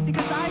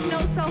 because I have no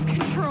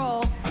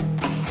self-control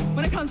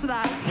when it comes to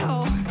that,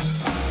 so.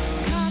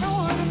 Kinda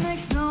wanna make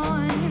snow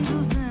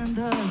angels in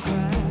the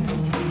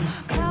grass.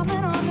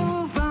 Climbing on the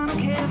roof, I don't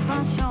care if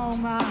I show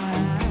my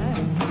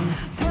ass.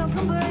 Tell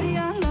somebody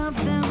I love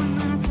them and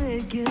then I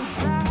take it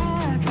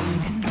back.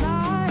 Cause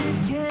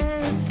life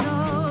gets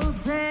so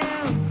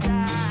damn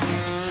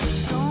sad.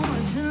 So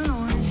much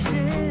annoying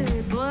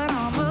shit, but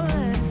I'ma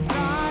let it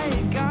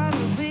slide. Gotta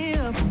be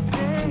up at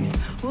 6,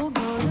 we'll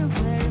go to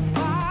bed at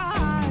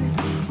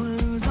 5. We'll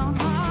lose our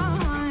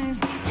minds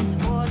just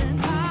for the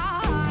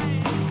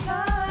night.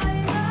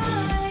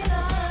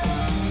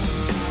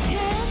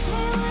 Kiss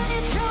me when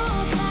you're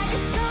drunk like a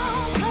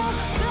stone cold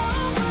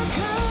sober.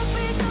 Could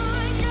be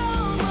going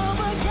young, but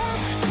we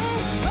can't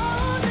get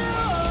older.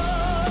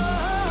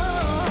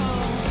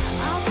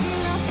 I feel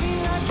like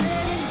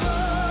letting go.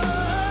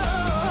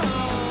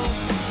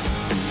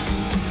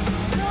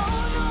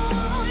 Don't know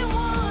what we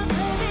want,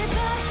 baby,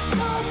 that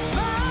don't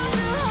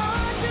matter.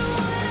 Hard to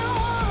what I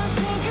want,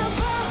 think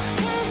about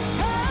it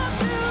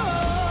after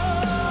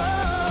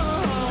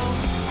all.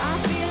 I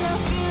feel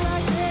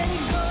like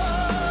letting go.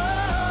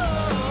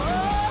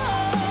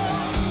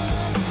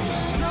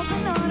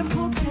 Jumping on a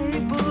pool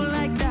table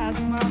like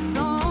that's my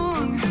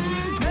song.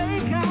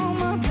 Make out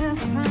my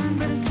best friend,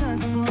 but it's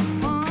just for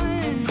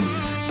fun.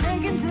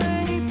 Taking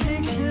dirty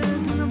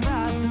pictures in the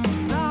bathroom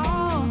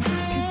stall.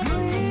 Cause we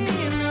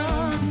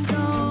look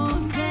so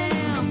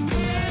damn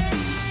good.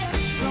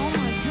 So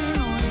much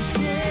annoying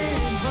shit,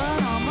 but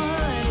I'ma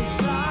let it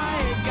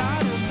slide.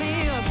 Gotta be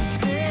up at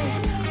 6,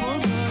 we'll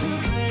go to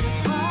bed at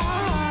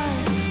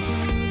 5.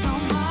 We'll lose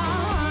our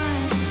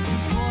minds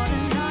just for the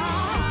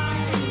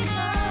night.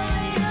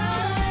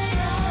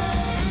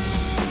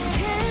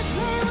 Kiss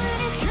me when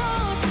you're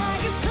drunk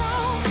like a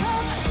stone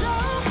cold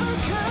sober.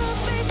 Could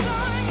be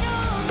going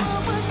young, but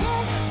we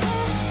can't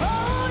get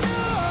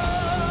older.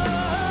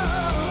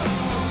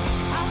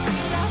 I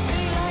feel like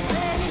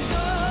letting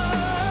go.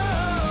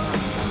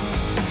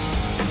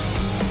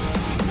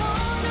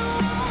 Don't know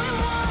what we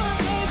want,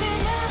 baby,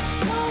 that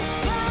don't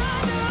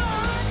matter. I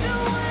do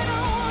what I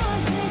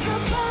want, think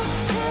about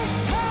it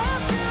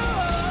after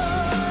all.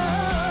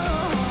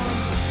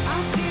 I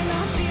feel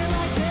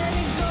like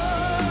letting go.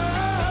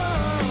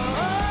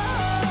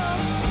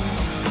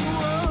 The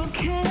world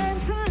can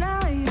end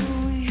tonight,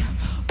 we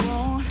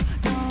won't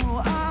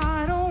know. I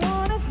don't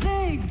wanna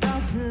think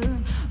about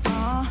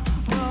tomorrow.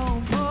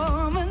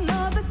 Pour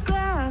another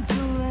glass to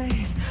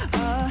raise a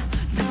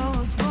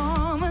toast.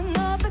 Pour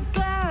another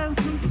glass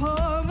and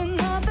pour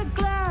another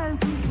glass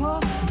and pour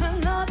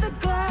another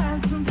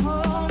glass and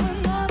pour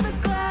another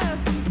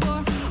glass and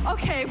pour.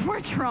 Okay, we're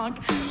drunk.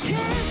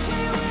 Kiss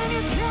me when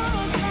you're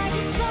drunk like a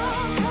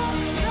stone cold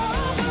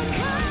sober.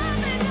 Could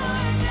be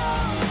going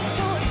young,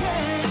 don't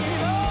get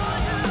it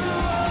older.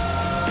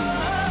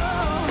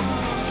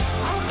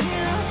 I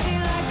feel like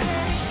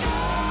letting go.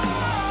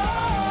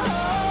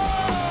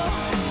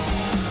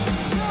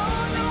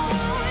 Don't know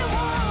what we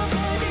want,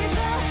 baby,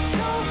 that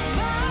don't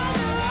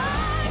matter. I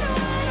do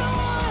what I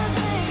want,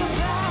 think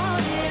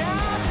about it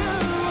after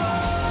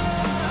all.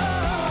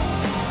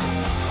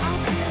 I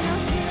feel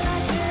like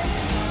letting go.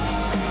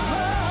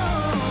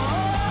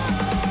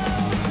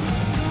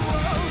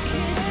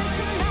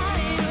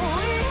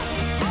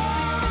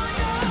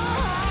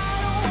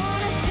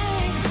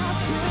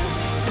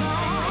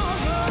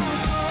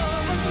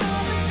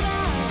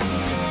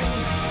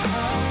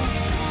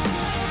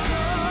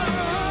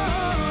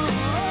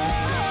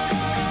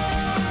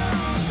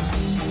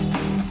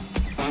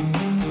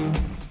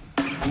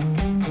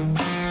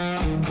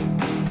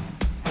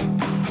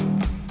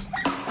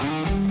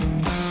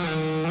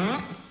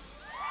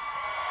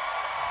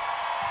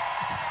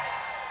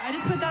 I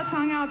just put that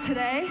song out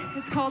today.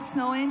 It's called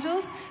Snow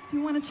Angels. If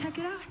you want to check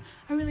it out,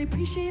 I really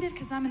appreciate it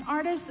because I'm an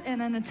artist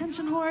and an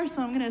attention whore,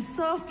 so I'm going to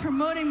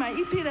self-promoting my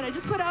EP that I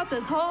just put out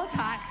this whole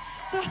time.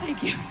 So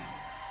thank you.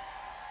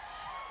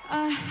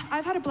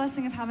 I've had a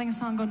blessing of having a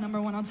song go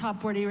 #1 on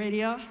Top 40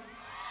 radio.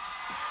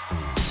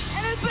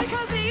 And it's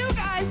because of you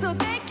guys, so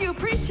thank you,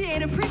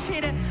 appreciate it.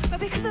 But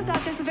because of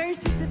that, there's a very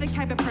specific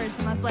type of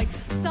person that's like,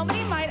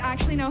 somebody might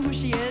actually know who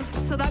she is,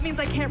 so that means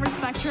I can't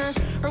respect her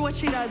or what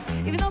she does,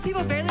 even though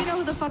people barely know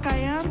who the fuck I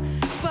am.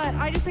 But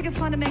I just think it's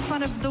fun to make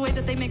fun of the way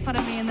that they make fun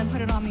of me and then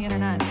put it on the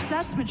internet, because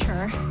that's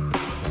mature.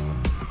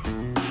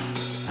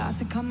 I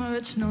think I'm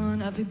original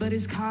and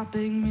everybody's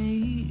copying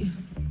me.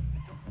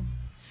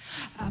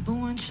 I've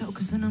been wearing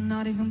chokers and I'm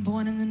not even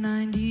born in the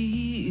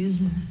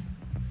 90s.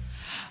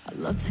 I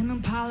love Tame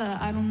Impala,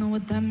 I don't know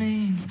what that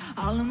means.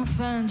 All of my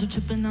friends are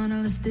tripping on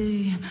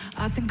LSD.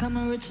 I think I'm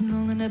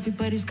original and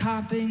everybody's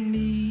copying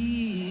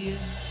me.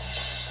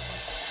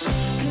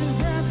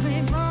 'Cause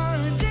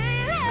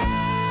everybody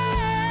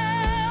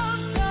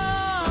loves a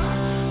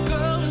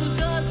girl who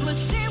does what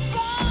she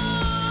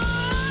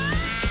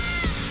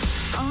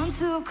wants.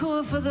 too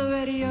cool for the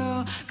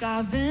radio.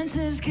 Got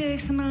vintage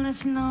kicks, I'm gonna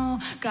let you know.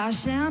 Got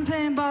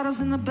champagne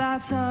bottles in the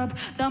bathtub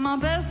that my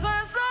best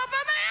friend stole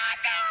from me. I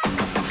got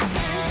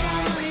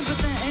money, but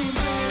they ain't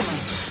rich.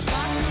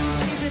 Got to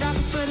keep it up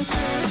for the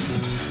kids.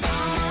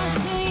 I'm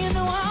singing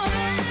the wild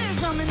is.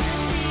 I'm an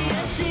indie,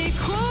 edgy,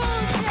 cool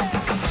kid.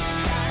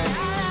 La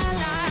la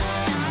la la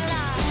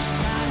la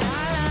la la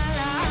la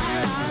la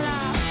la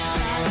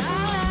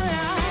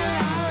la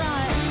la.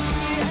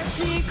 Indie,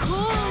 edgy,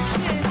 cool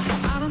kid.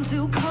 I don't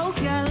do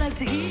coke, yeah, I like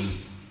to eat.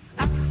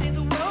 I can see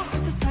the world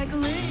with the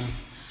cycling.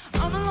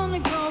 I'm a lonely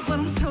girl, but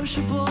I'm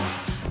sociable.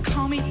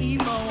 Call me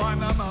emo,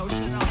 I'm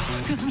emotional.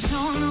 Cause I'm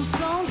showing them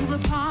stones to the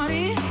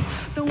parties,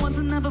 the ones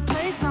that never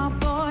play top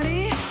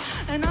 40.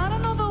 And I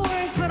don't know the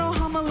words, but I'll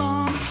hum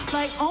along.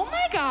 Like, oh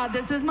my god,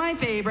 this is my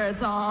favorite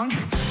song.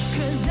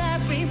 Cause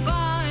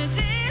everybody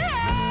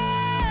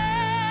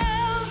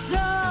loves a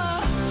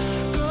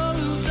girl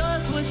who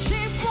does what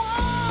she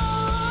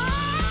wants.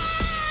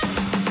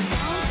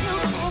 I'm too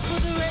cool for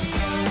the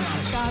radio.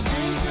 Got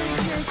vintage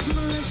kicks in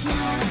the list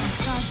now.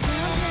 Got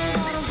champagne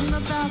bottles in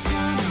the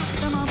bathtub.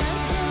 Then my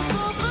best friend's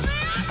full for me.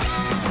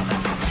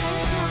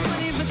 There's no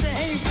money, but they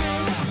ain't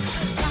rich.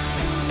 Got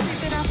to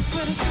shake it up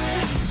for the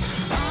kids.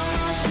 I'm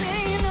not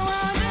singing the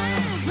wild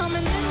days. I'm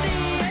an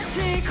indie,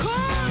 edgy,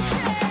 cool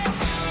kid.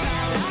 La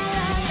la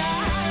la la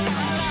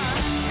la la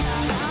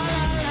la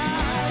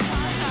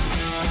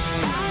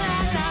la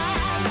la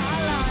la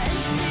la.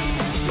 Indie,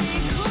 edgy,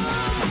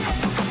 cool kid. La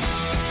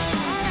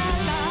la la la la la la.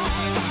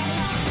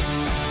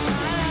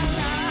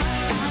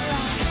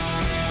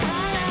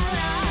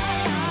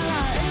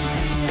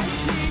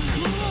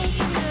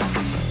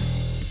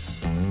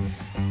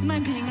 Am I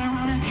being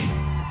ironic?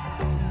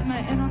 Am I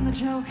in on the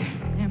joke?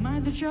 Am I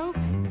the joke?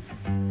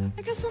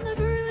 I guess we'll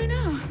never really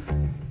know.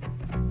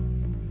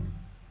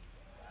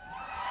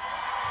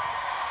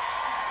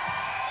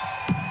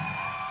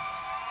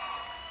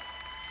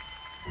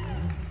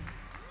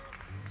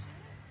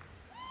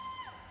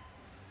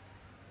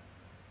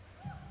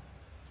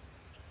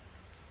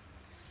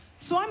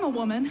 So I'm a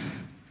woman.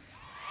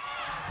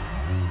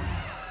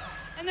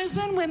 And there's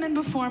been women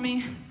before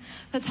me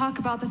that talk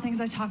about the things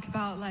I talk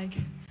about, like,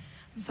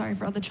 I'm sorry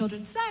for all the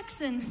children,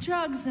 sex and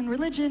drugs and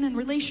religion and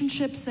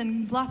relationships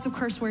and lots of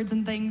curse words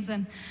and things.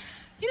 And,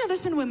 you know,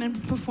 there's been women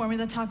before me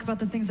that talk about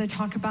the things I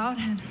talk about.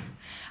 And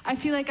I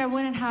feel like I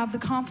wouldn't have the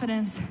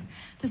confidence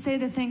to say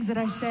the things that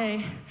I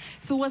say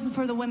if it wasn't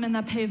for the women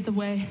that paved the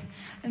way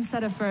and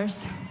said it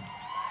first.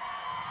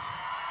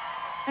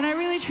 And I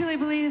really, truly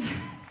believe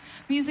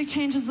music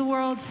changes the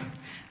world.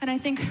 And I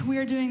think we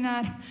are doing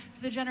that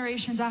for the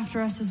generations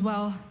after us as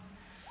well.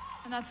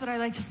 And that's what I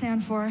like to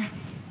stand for.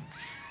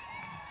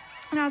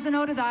 And as a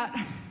note of that,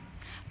 I'm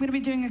gonna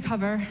be doing a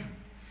cover. And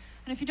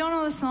if you don't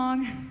know the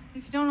song,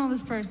 if you don't know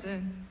this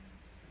person,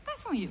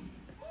 that's on you.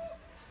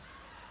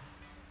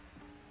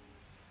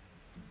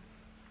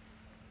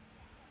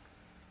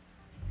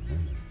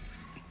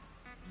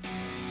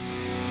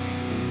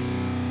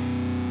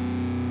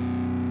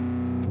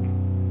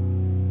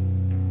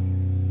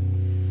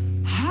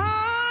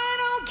 I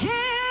don't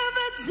give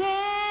a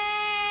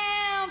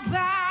damn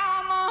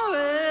about my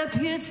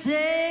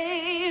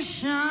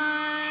reputation.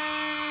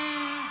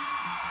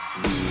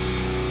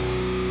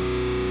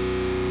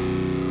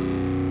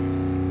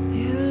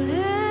 You're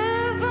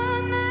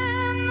living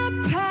in the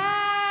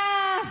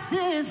past,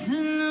 it's a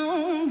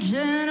new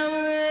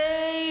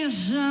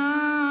generation.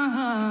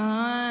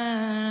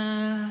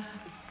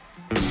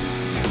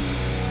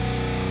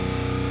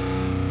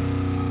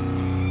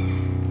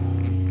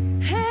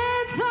 And I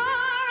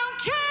don't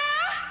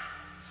care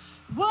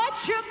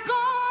what you're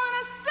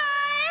gonna say.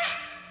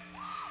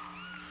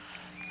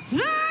 That's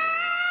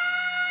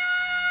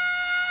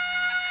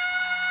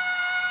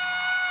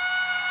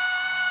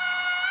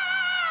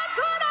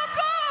what I'm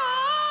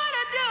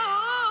gonna do.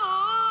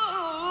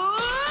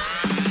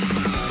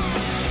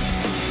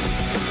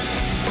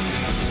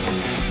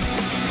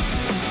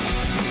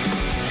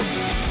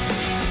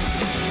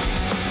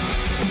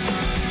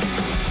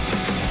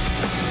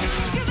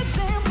 Give a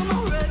damn for my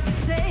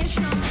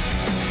reputation.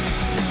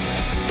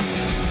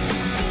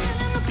 Living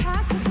in the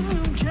past, it's a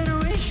new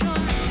generation.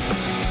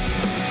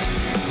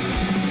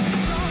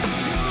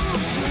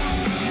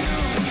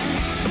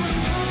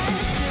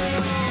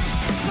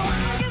 So I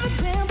don't give a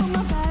damn for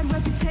my bad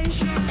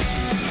reputation.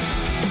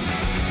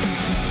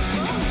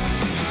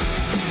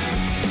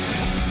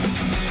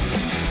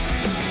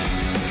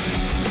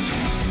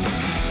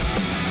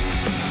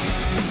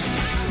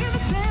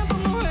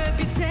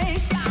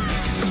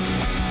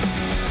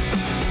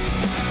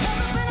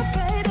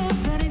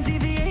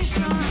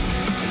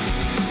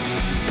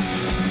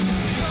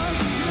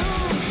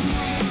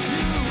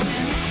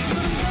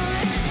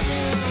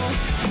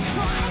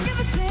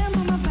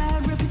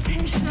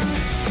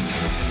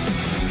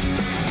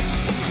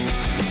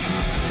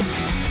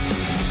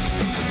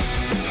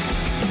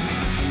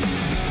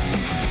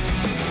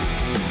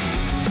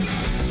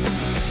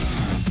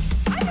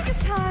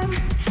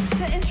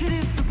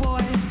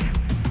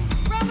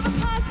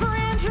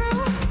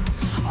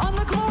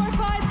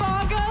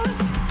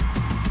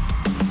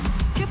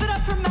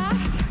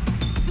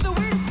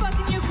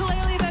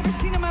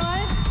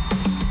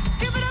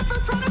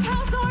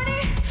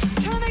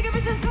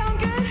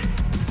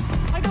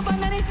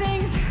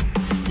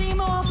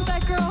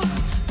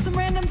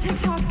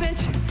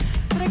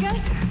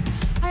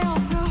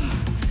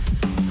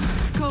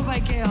 by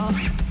GAYLE.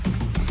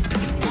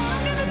 So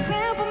I'm gonna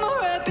tamper my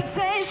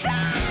reputation.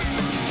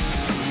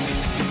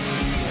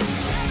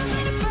 Never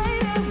been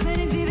afraid of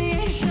any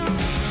deviation.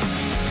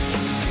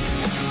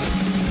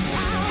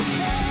 I don't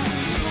care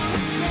what you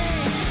wanna say,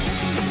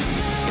 nothing gets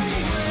better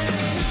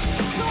anyway.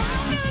 So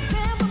I'm gonna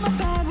tamper my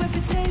bad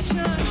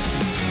reputation.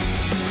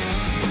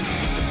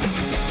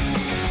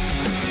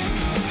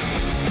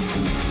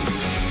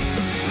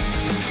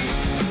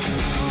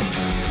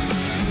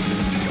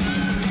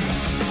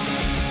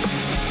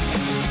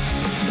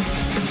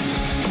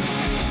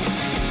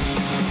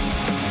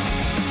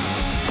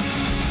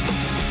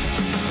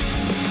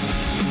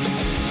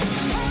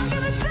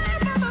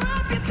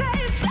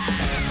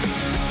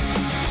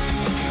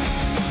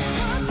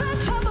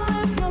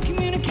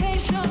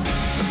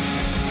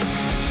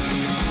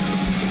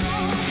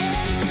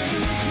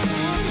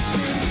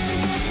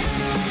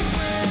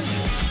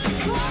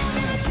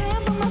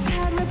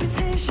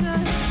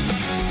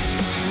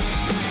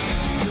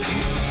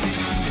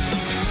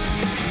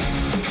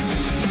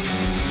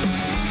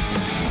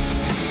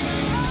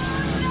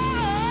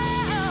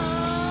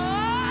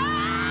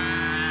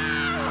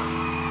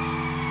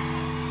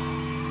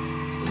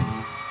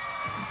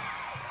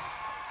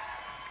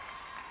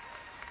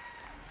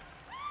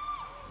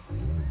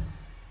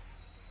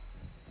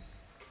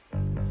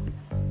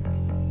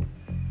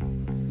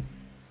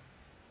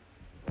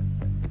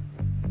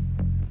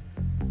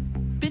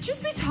 Bitches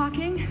be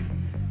talking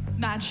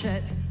mad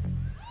shit.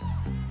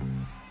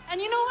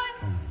 And you know what?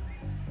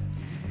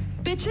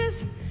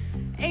 Bitches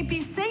ain't be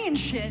saying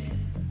shit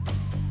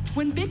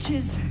when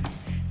bitches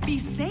be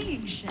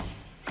saying shit.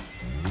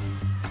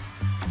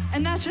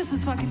 And that's just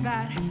as fucking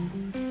bad.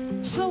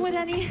 So what would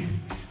any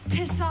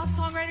pissed off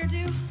songwriter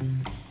do?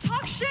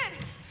 Talk shit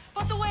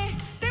about the way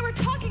they were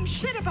talking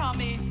shit about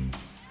me.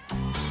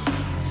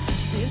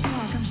 They're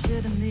talking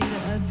shit to me, to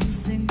every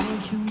single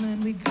human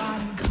we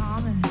got in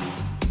common.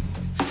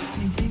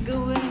 You think I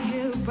wouldn't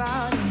hear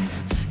about it?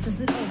 Does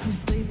it help you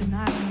sleep at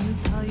night when you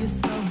tell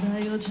yourself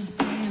that you're just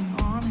being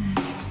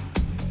honest?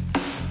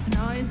 And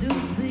all you do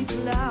is speak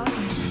loud.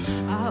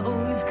 I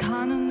always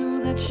kinda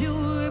knew that you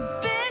were a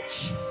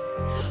bitch,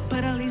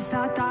 but at least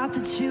I thought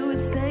that you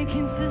would stay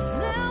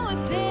consistent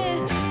with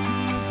it. You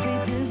must be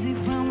dizzy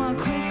from how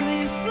quickly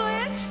you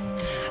switch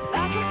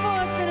back and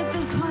forth, and at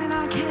this point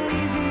I can't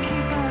even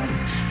keep up.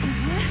 'Cause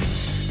you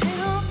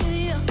ain't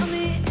on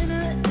the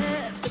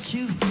internet, but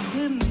you fuck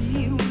with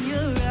me when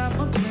you're at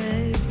my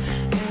place.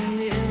 Hey,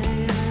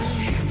 hey,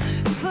 hey.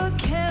 You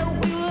forget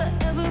we were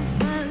ever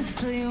friends,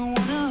 so you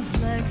wanna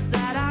flex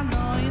that I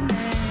know your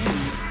name.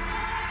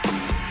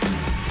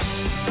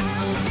 I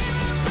don't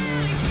even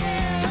really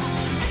care.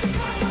 This is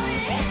not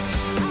funny.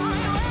 I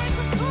ain't way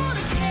too cool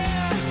to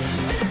care.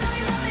 Didn't know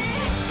you love me.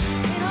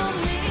 Ain't on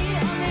me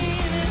on the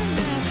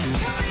internet.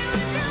 Tell me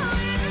what you're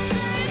gonna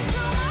say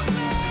to my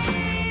face.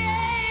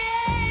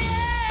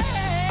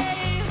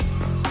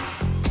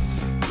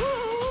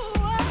 Ooh,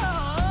 oh,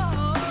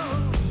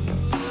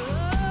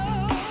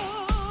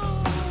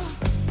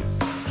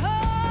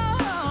 oh,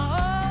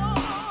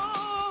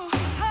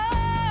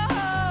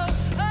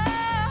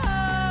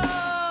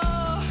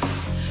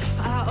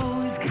 I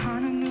always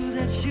kinda knew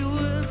that you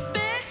were a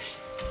bitch,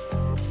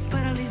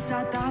 but at least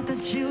I thought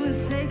that you would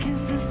stay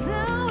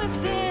consistent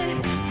with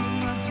it. You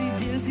must be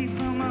dizzy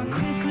from how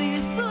quickly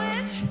you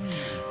switch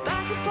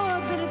back and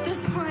forth, but at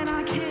this point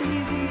I can't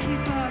even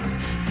keep up.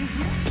 'Cause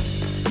you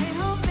ain't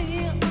on me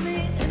on the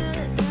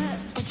internet,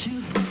 but you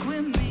fuck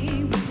with me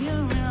when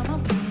you're around my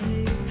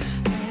place.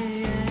 Hey,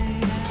 hey,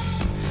 hey.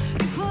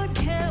 You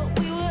forget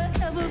we were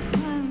ever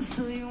friends,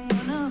 so you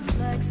wanna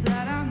flex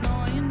that I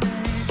know your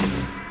name.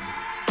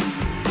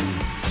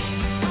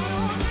 I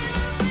don't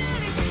even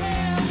really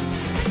care.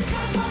 This is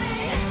not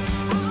funny.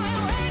 I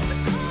ain't way too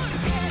cool to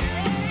care.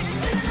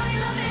 Didn't know you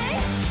love me.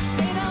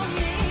 Ain't on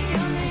me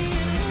on the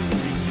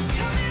internet.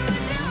 Tell me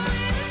what you're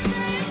gonna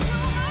say to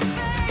my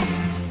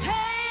face.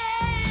 Hey,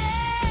 hey,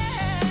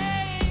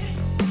 hey.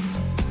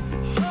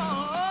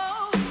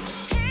 Oh,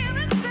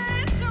 even say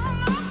it to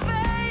my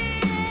face.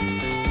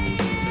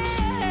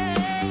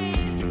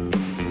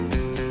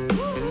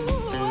 Ooh,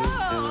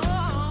 oh.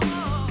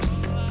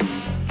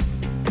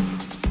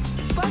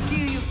 Fuck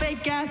you, you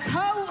fake ass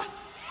hoe.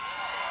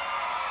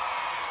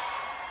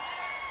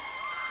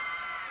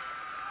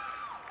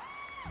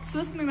 So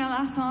this will be my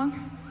last song.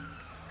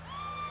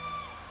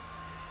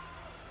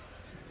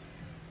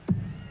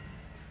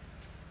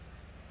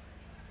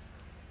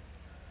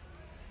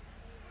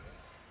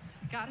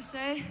 I gotta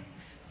say,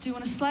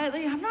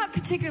 I'm not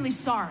particularly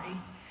sorry,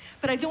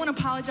 but I do want to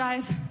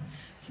apologize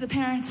to the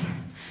parents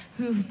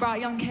who've brought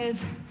young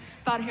kids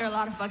about to hear a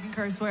lot of fucking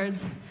curse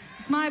words.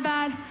 It's my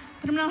bad,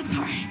 but I'm not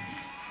sorry.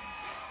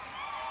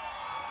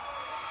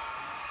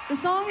 The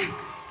song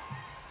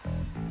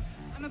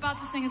I'm about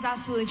to sing has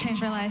absolutely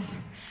changed my life,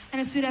 and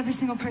it's suited every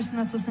single person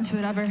that's listened to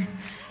it ever.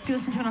 If you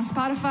listen to it on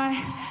Spotify,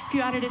 if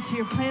you added it to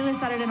your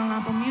playlist, added it on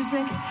Apple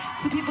Music,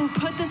 to the people who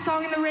put this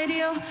song in the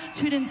radio,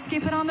 to who didn't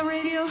skip it on the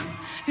radio,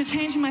 you're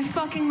changing my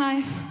fucking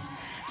life.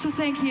 So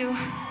thank you.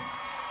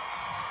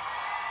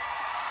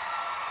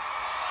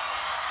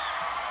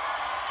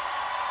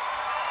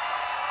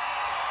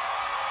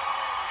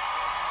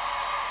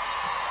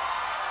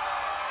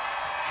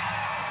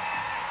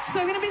 So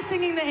I'm gonna be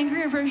singing the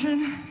angrier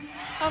version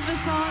of the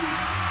song,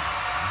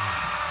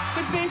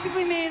 which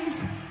basically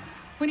means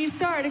when you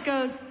start, it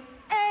goes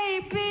A,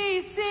 B,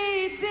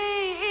 C, D,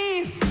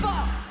 E,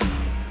 fuck.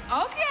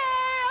 Okay.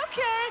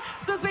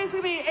 So it's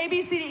basically be A,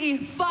 B, C, D, E,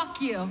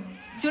 fuck you. Do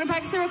you wanna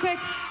practice it real quick?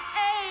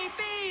 A,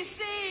 B,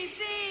 C,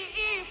 D,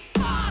 E,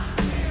 fuck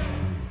you.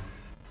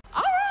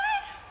 All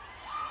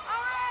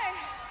right.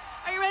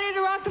 Are you ready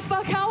to rock the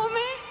fuck out with me?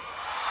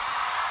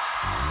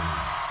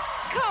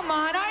 Come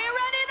on, are you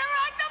ready to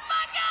rock the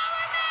fuck out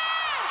with me?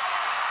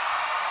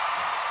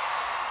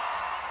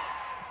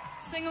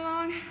 Sing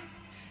along,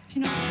 if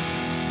you know.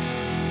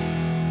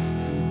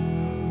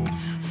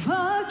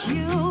 Fuck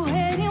you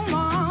and your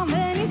mom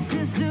and your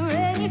sister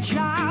and your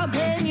job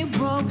and your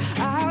broke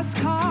ass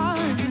car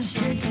and the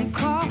shit you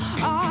call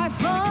art.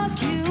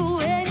 Fuck you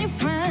and your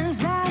friends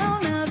that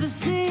I'll never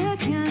see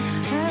again.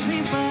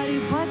 Everybody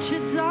but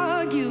your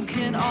dog, you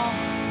can all.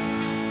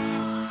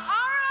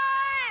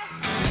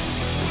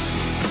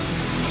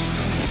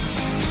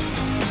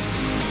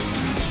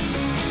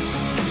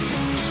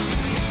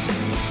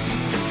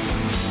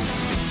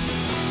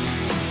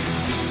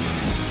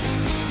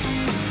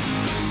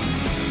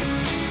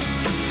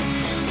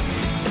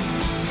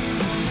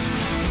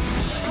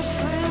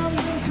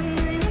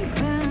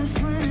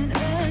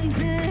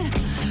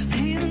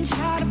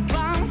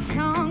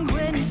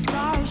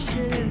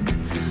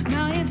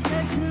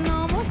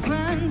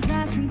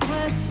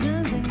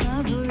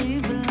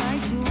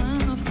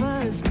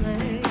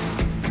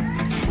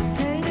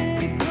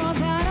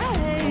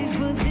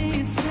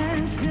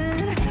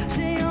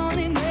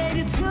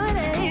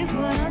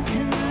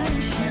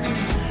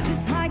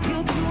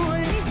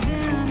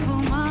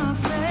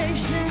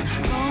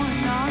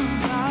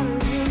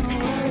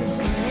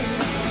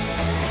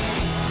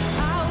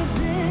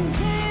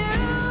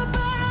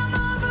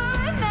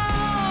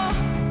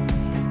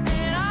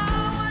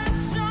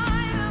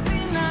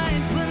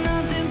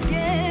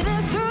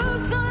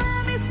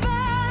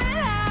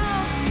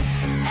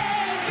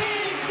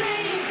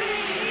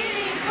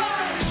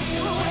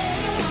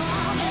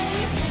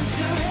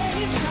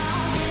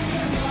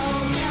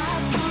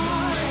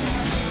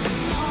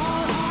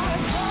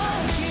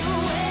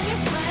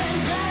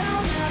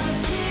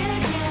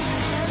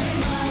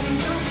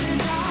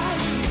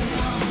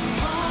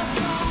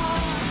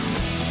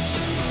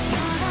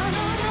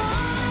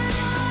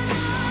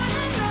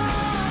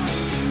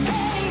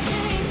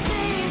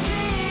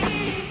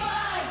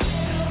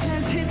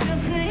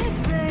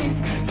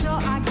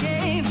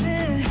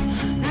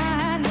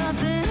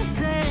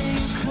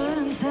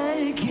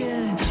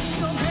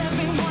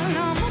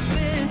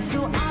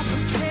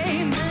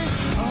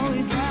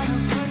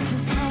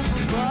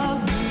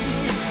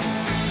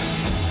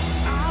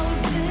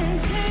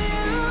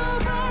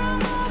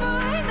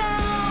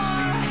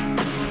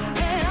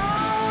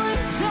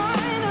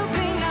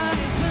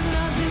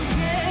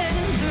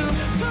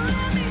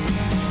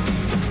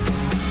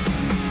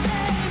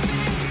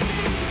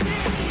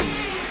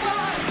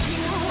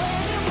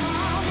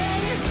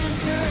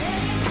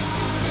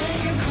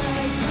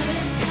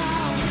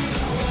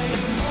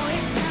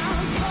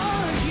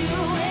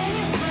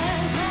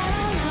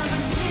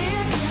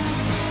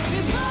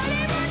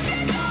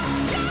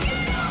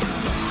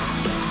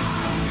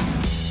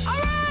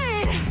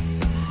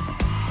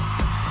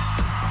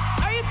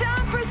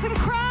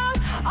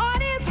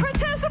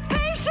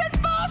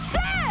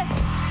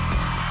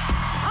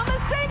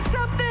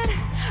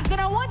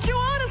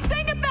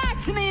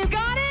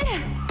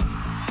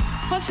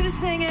 Want you to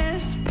sing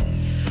it.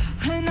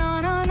 No,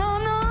 no, no, no,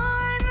 no,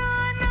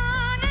 no,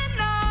 no,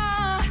 no.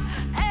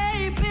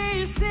 A,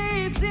 B, C,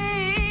 D,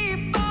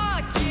 E,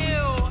 fuck you.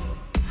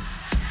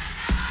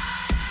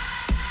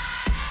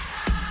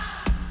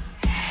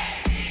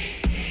 A, B,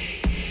 C,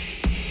 D,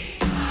 E,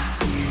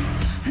 fuck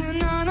you.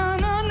 No, no,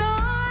 no, no,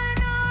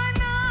 no,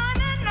 no,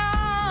 no, no.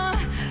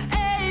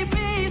 A, B,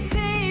 C,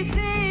 D,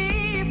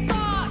 E,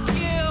 fuck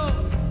you.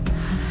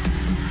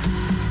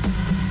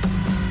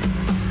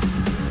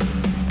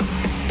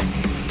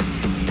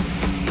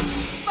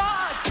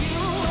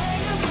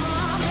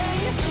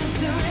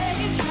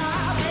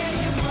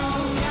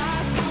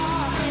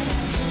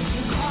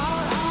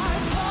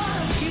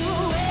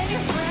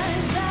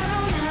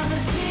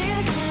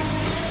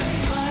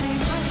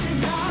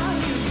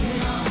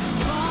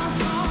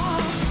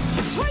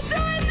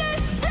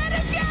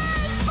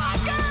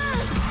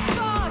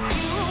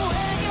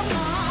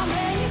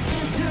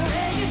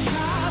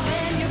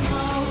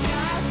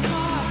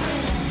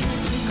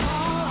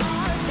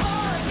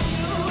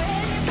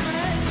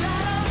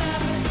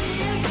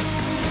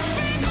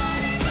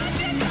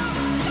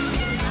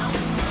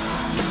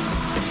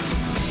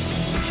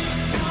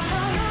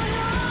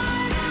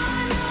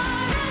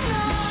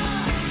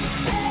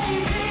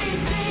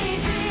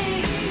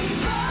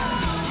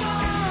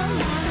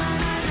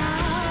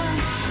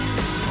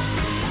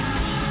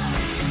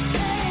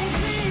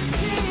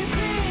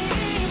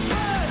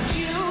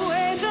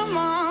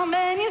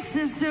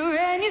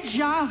 And your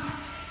job.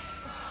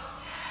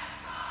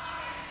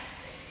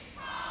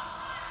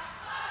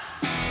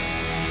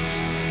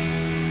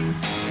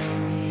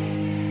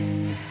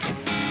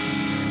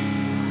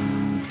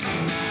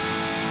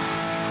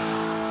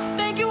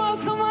 all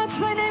so much.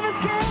 My name is